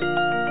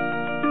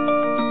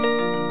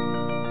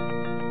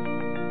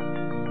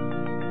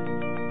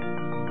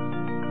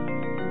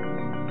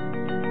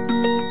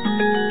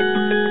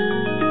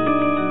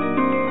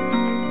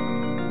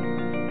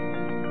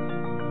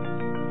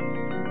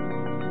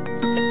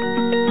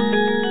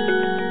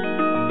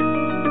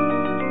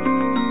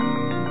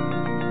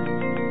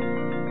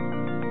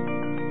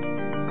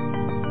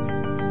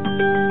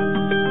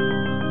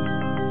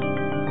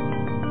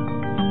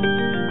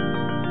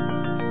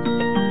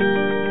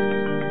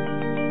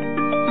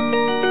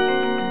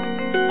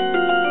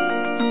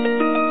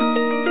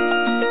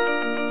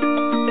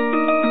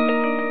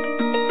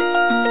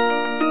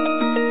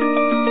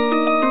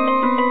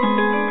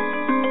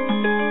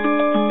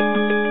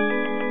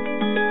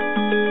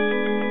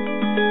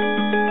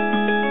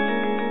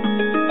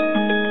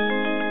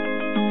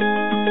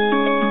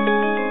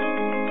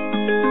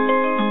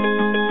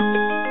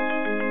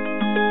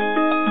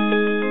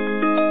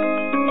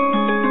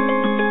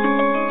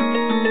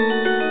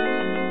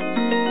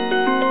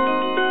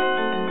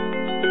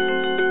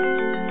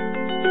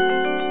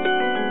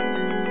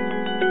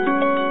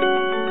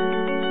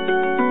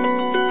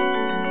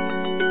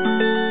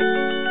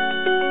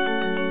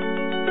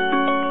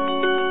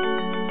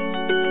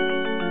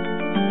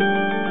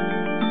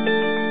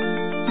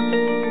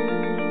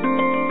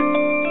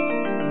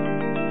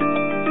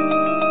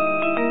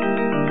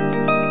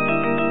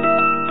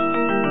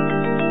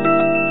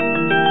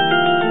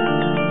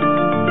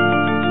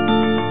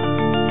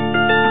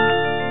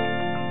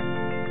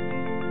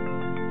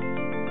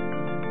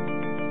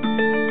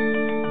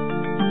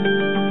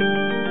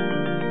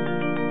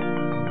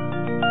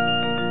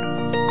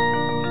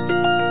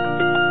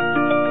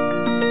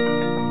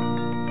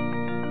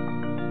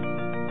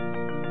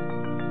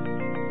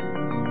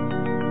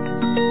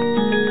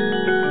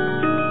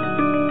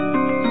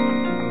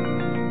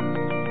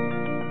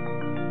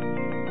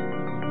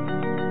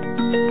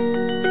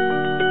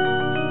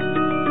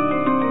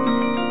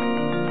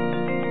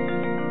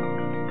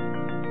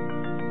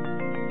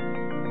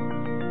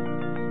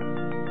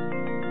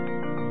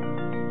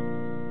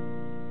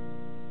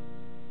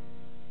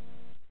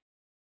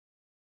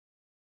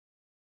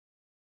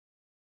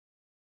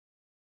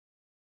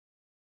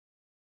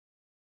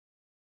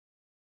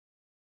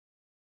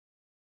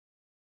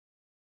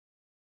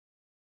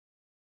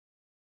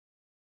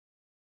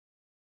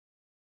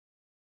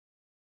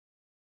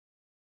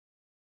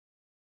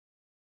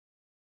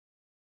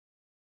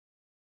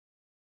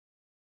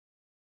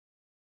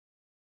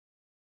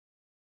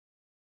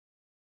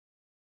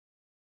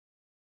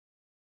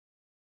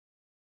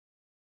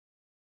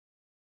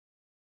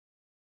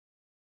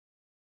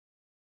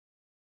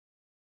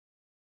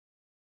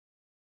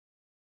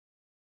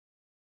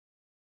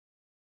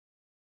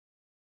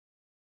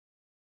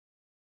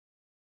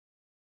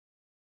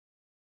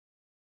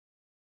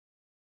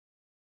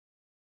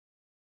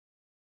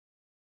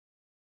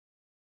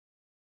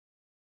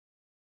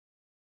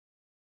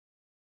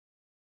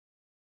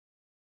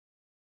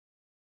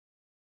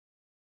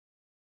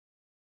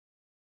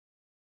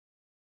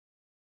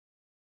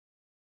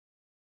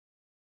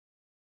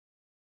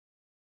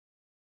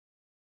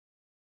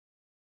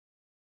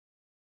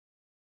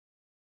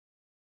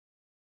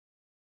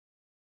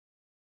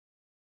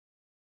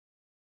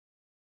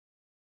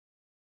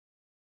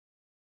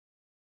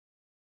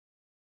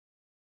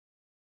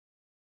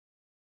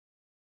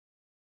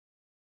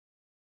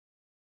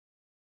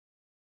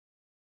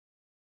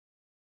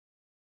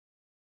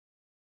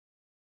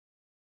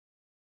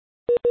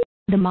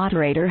 The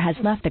moderator has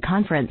left the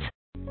conference.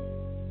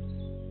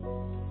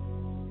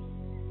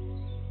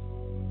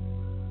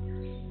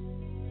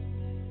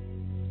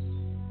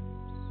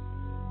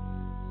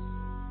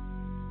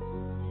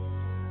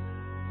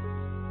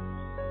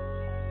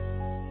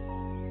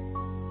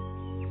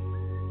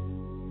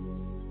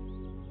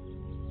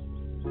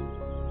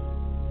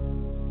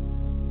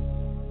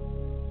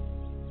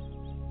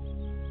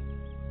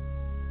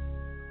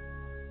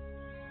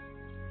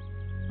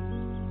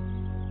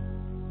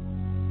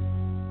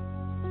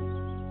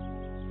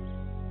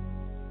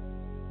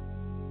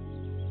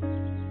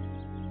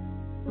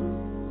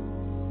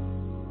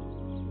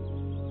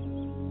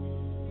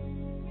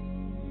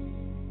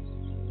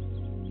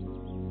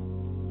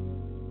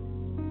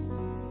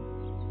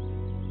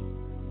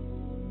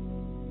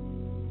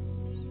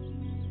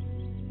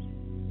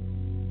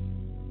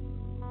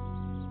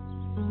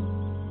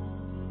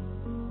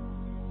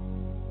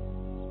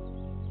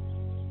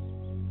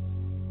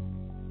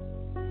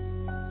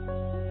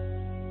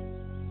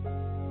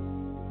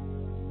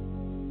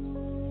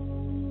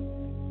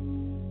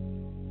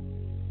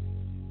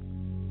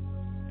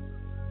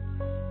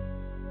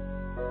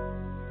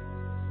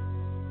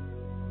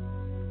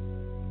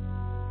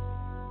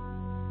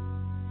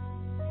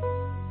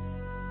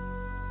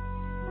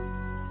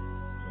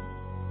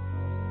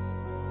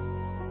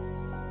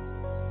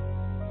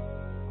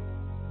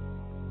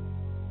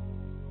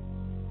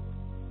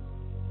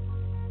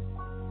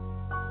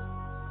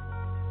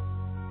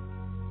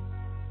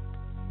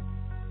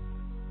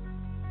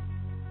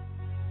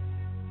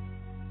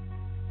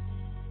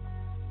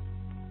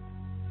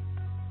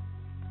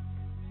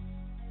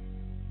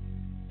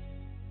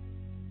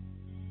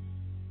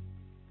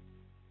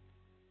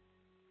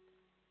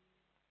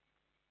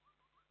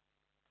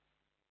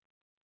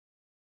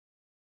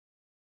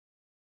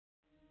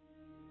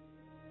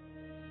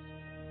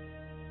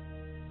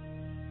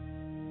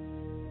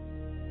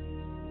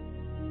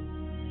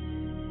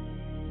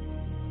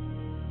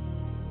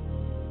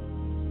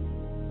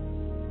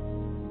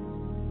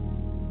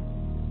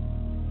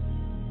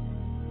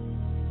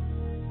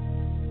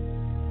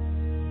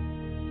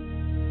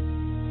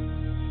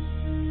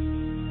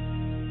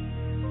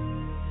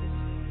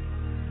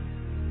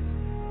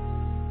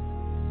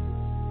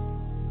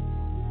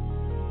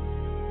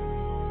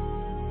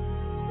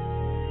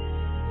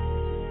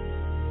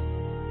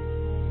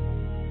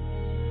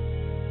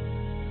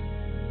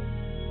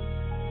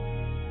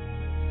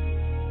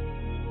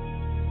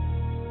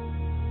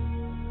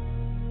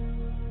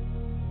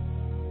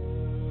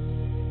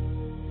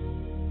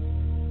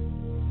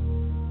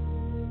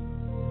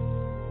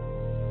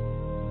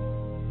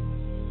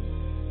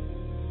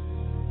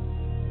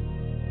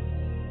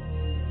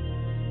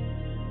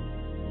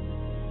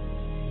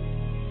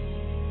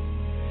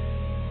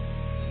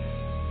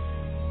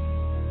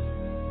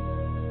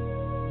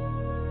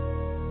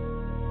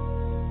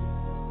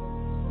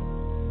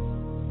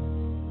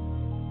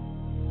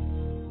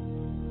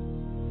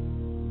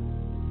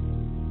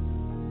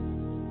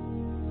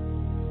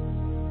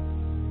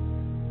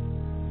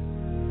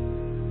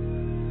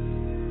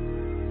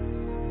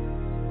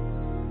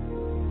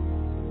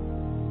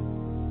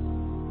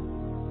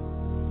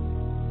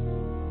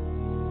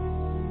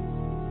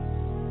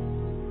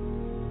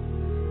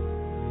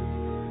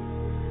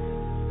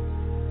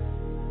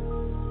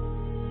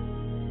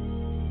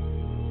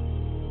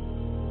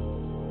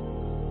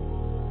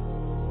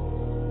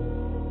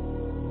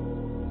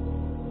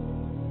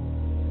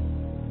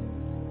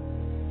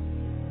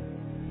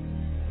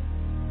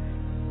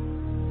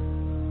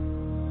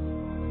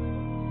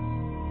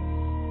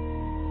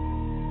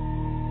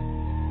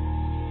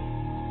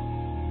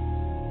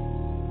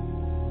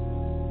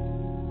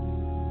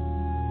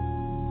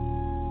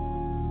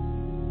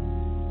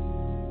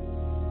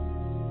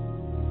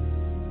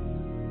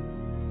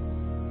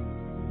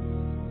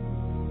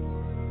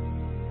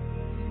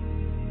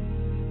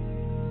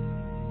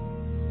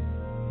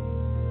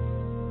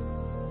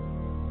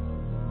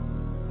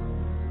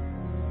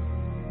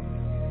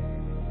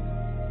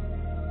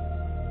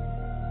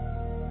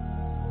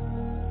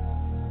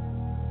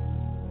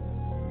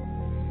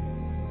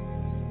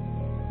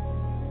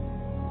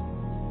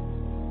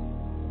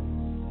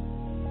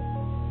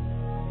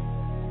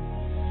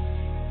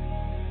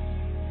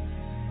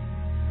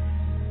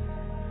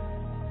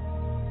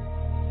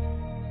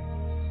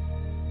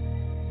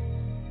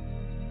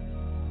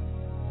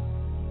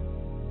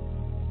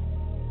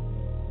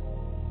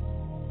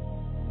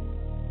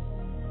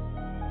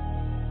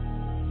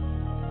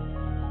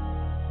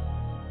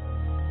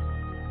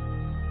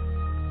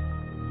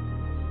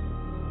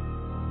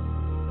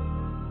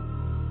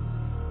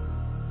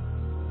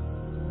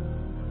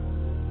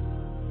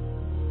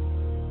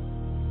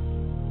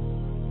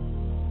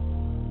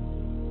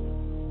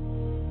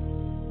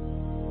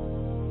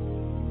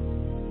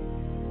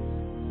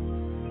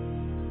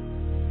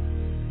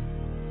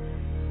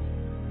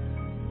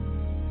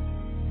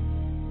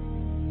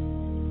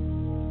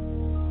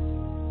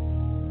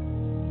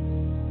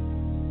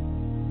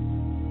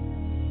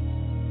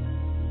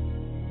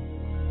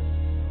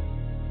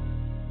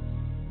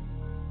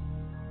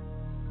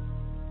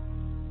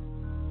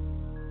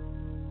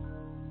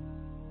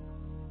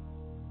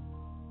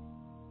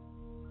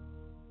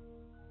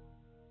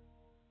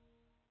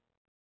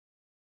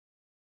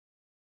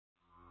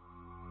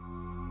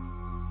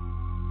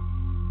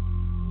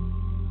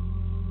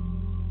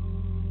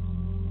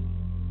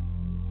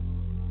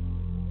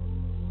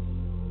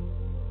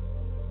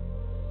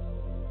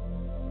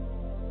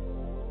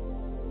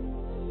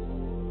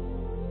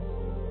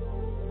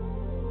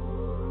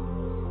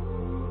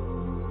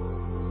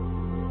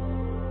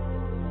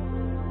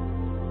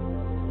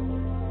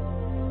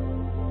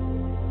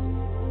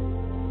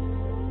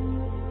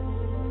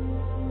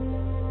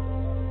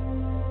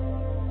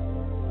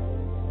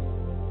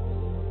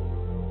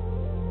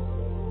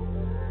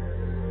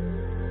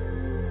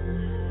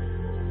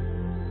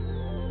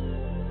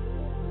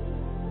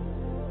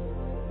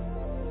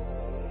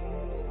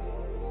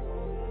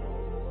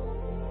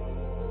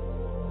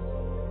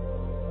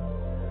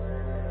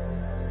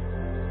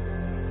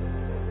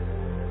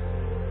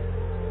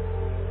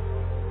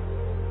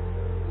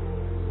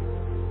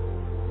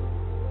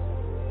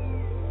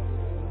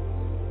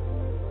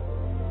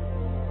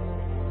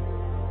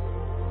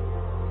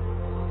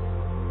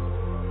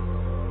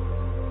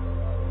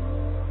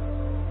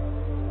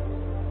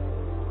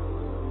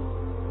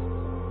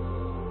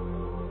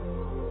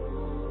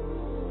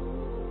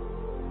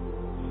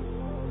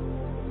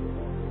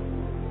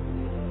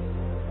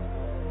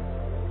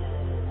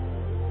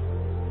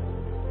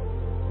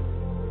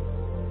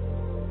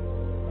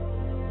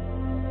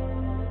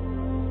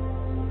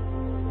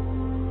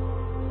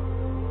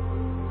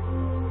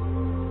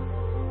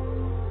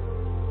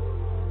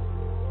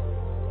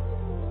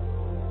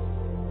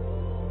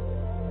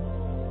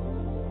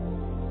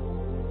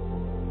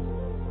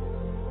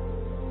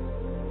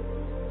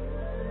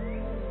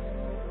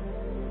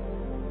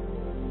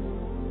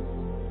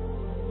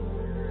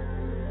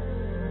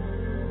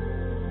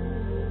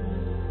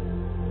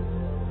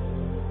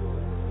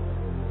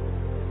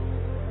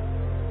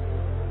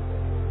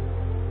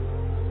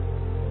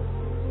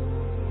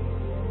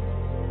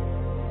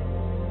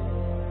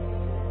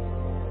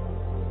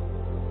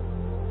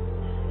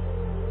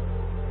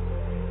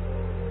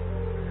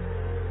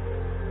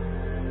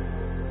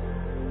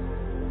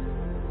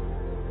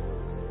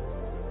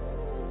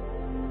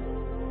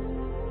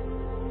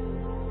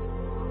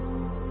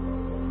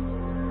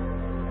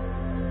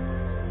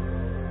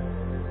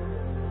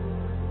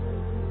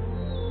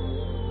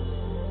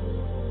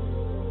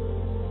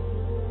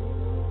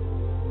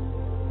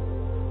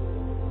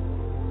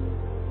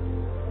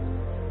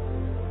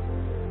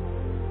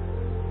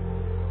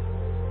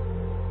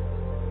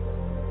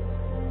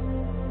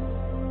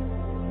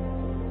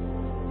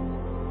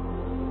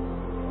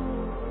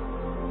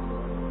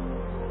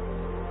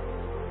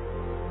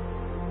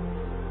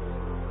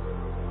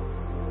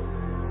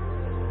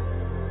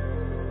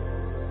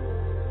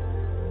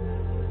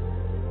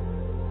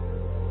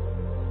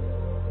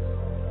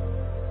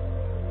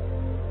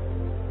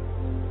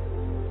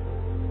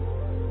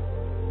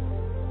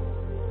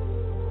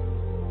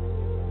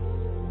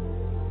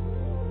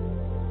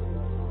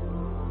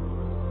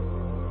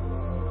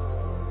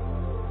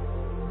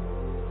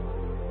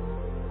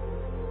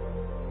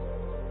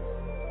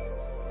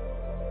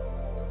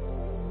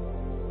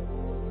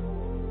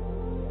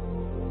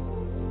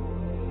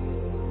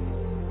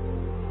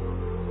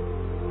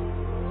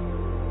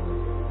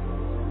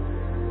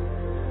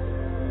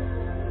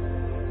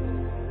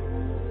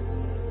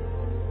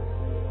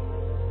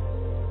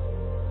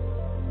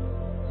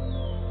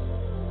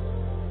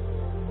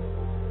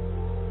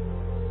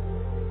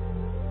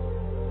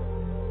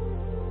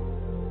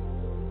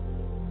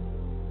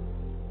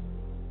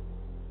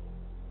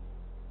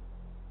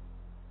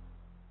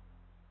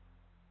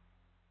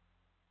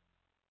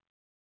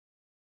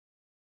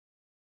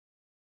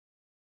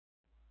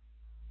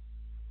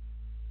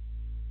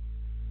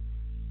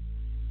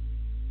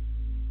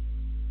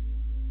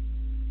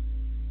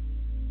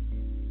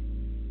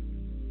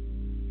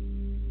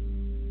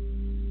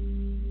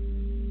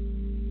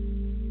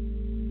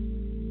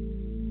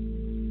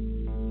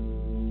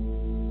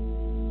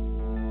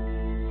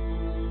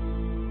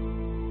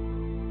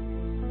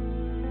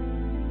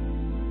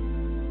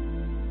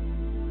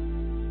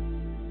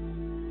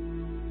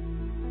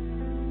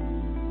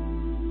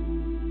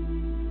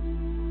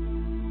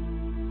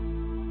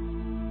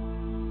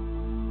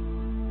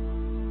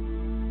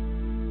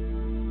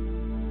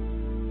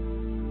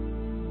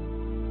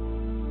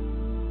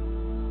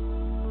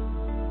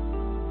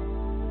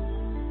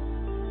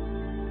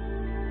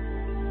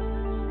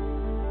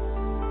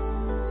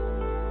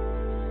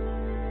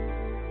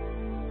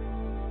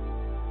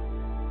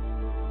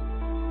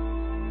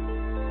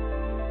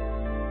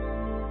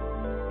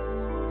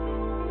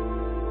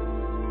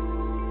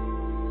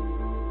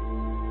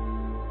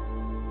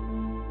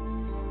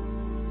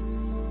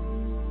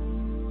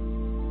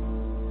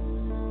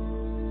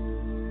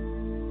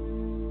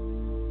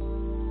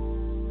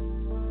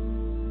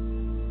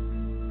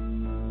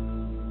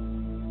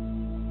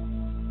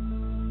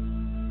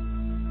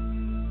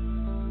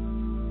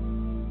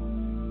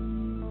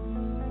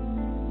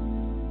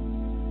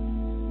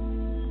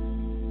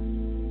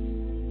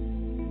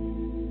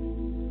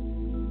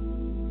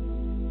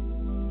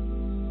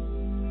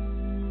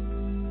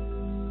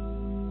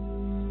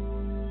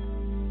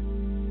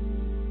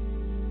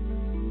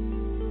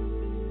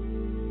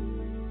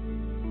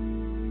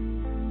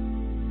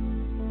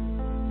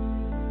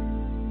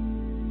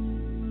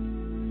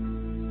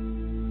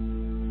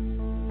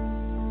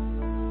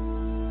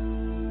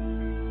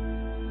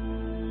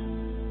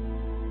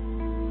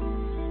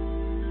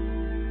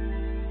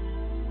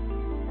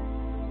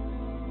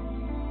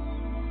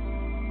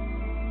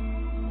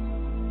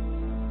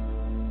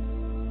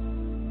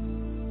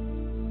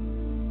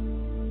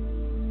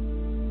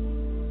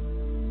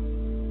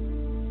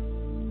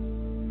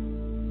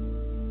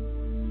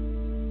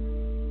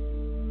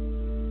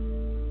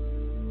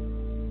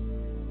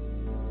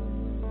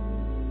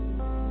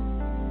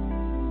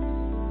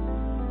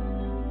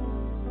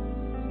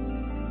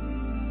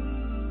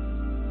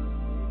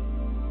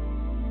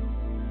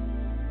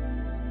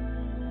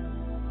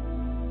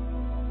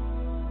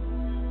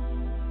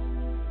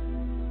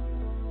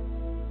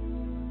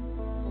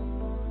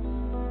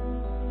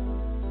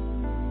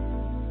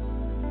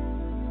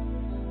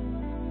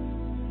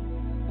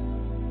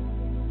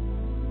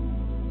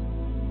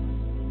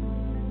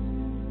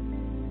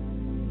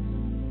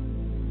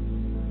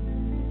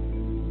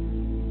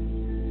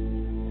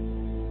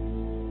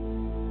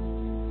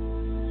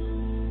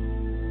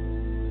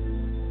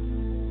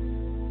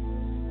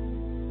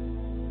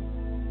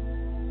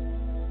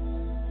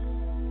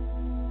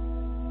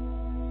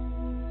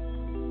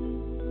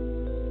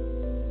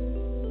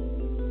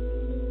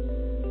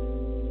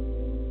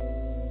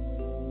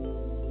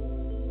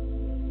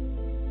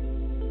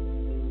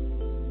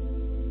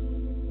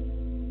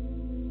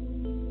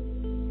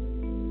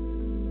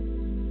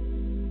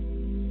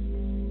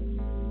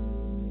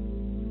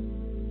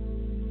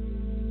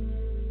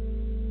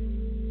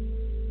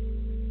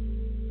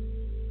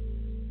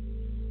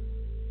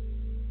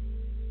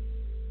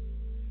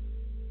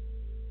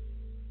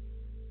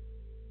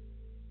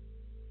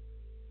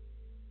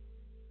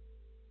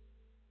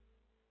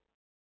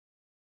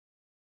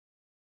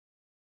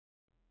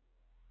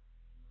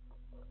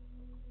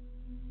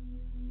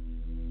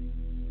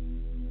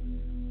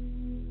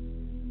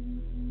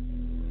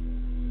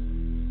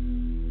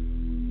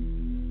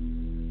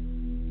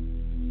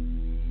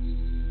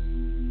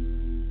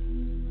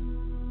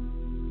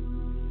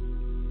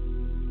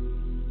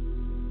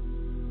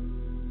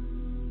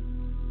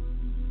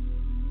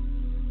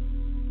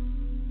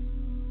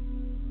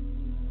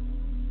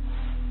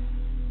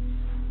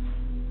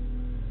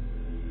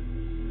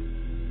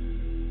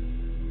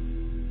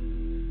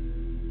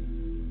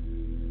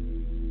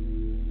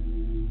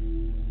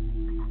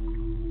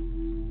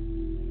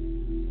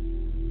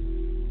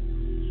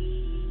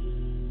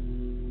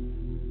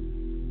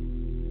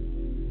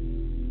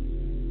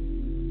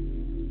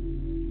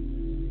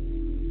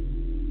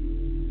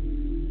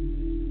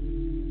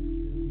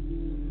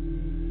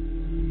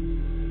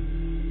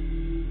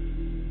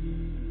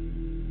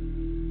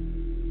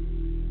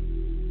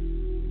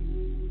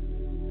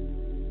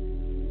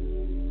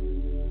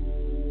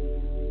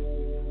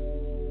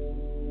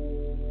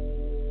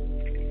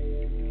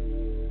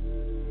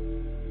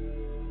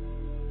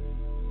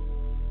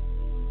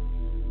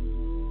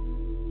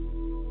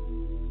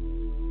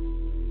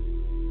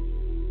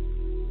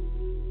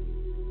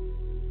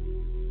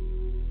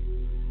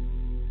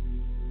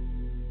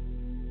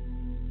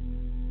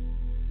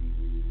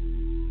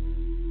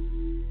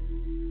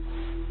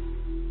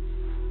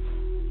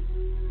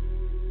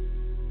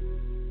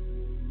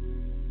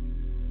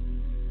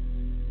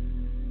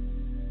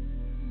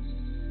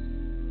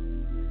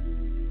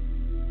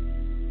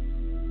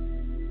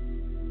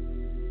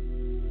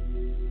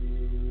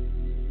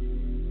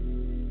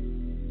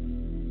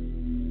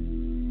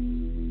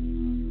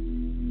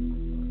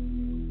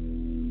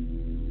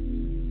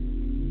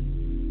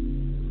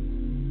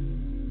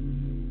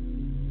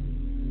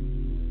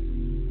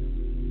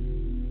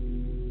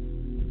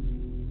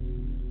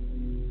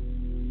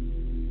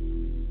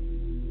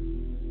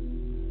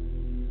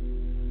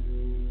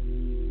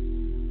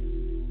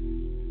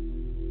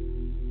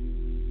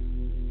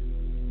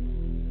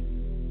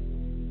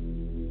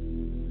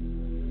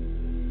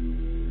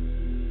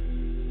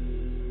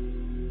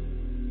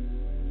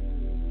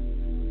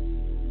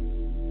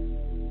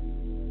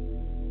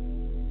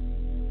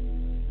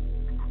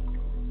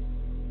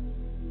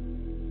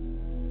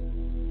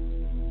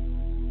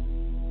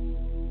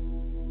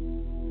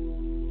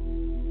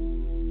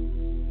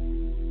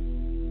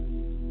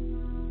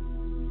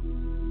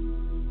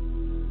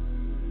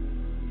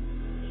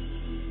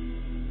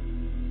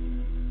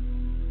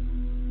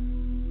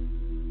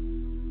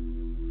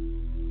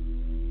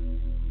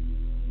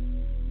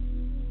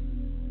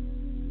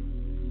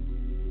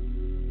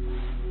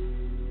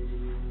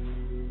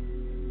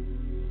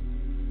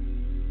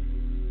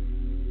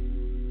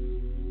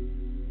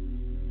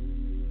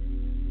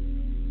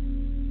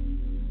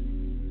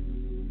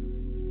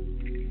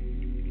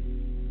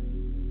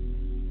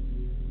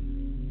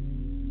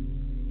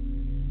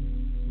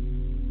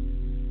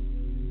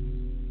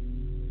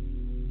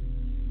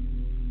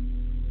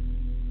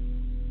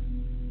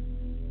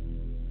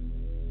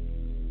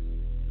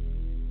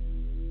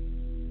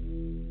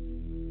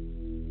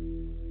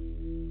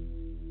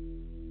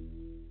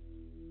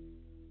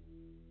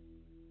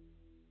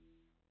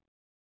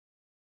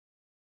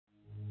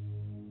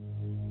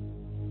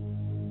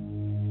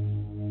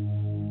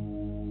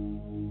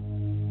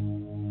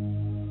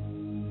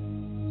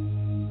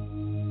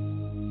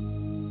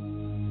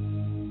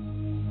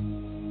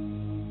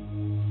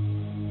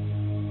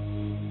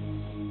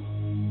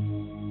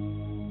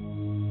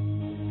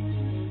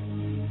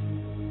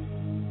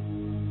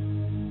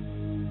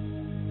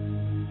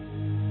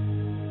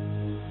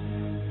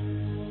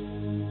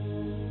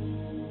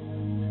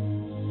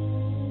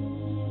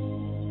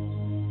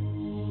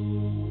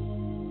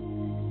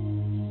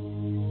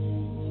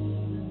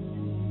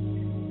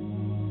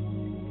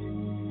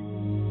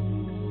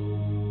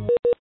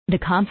 The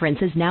conference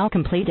is now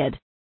completed.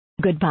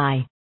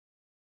 Goodbye.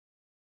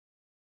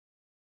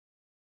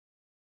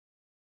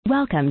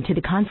 Welcome to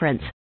the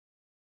conference.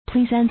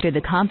 Please enter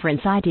the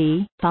conference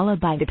ID, followed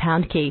by the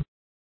pound key.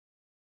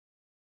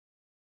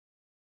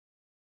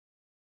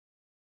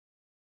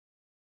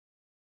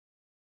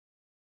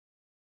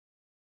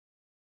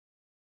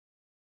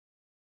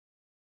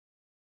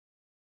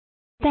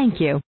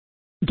 Thank you.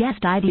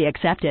 Guest ID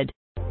accepted.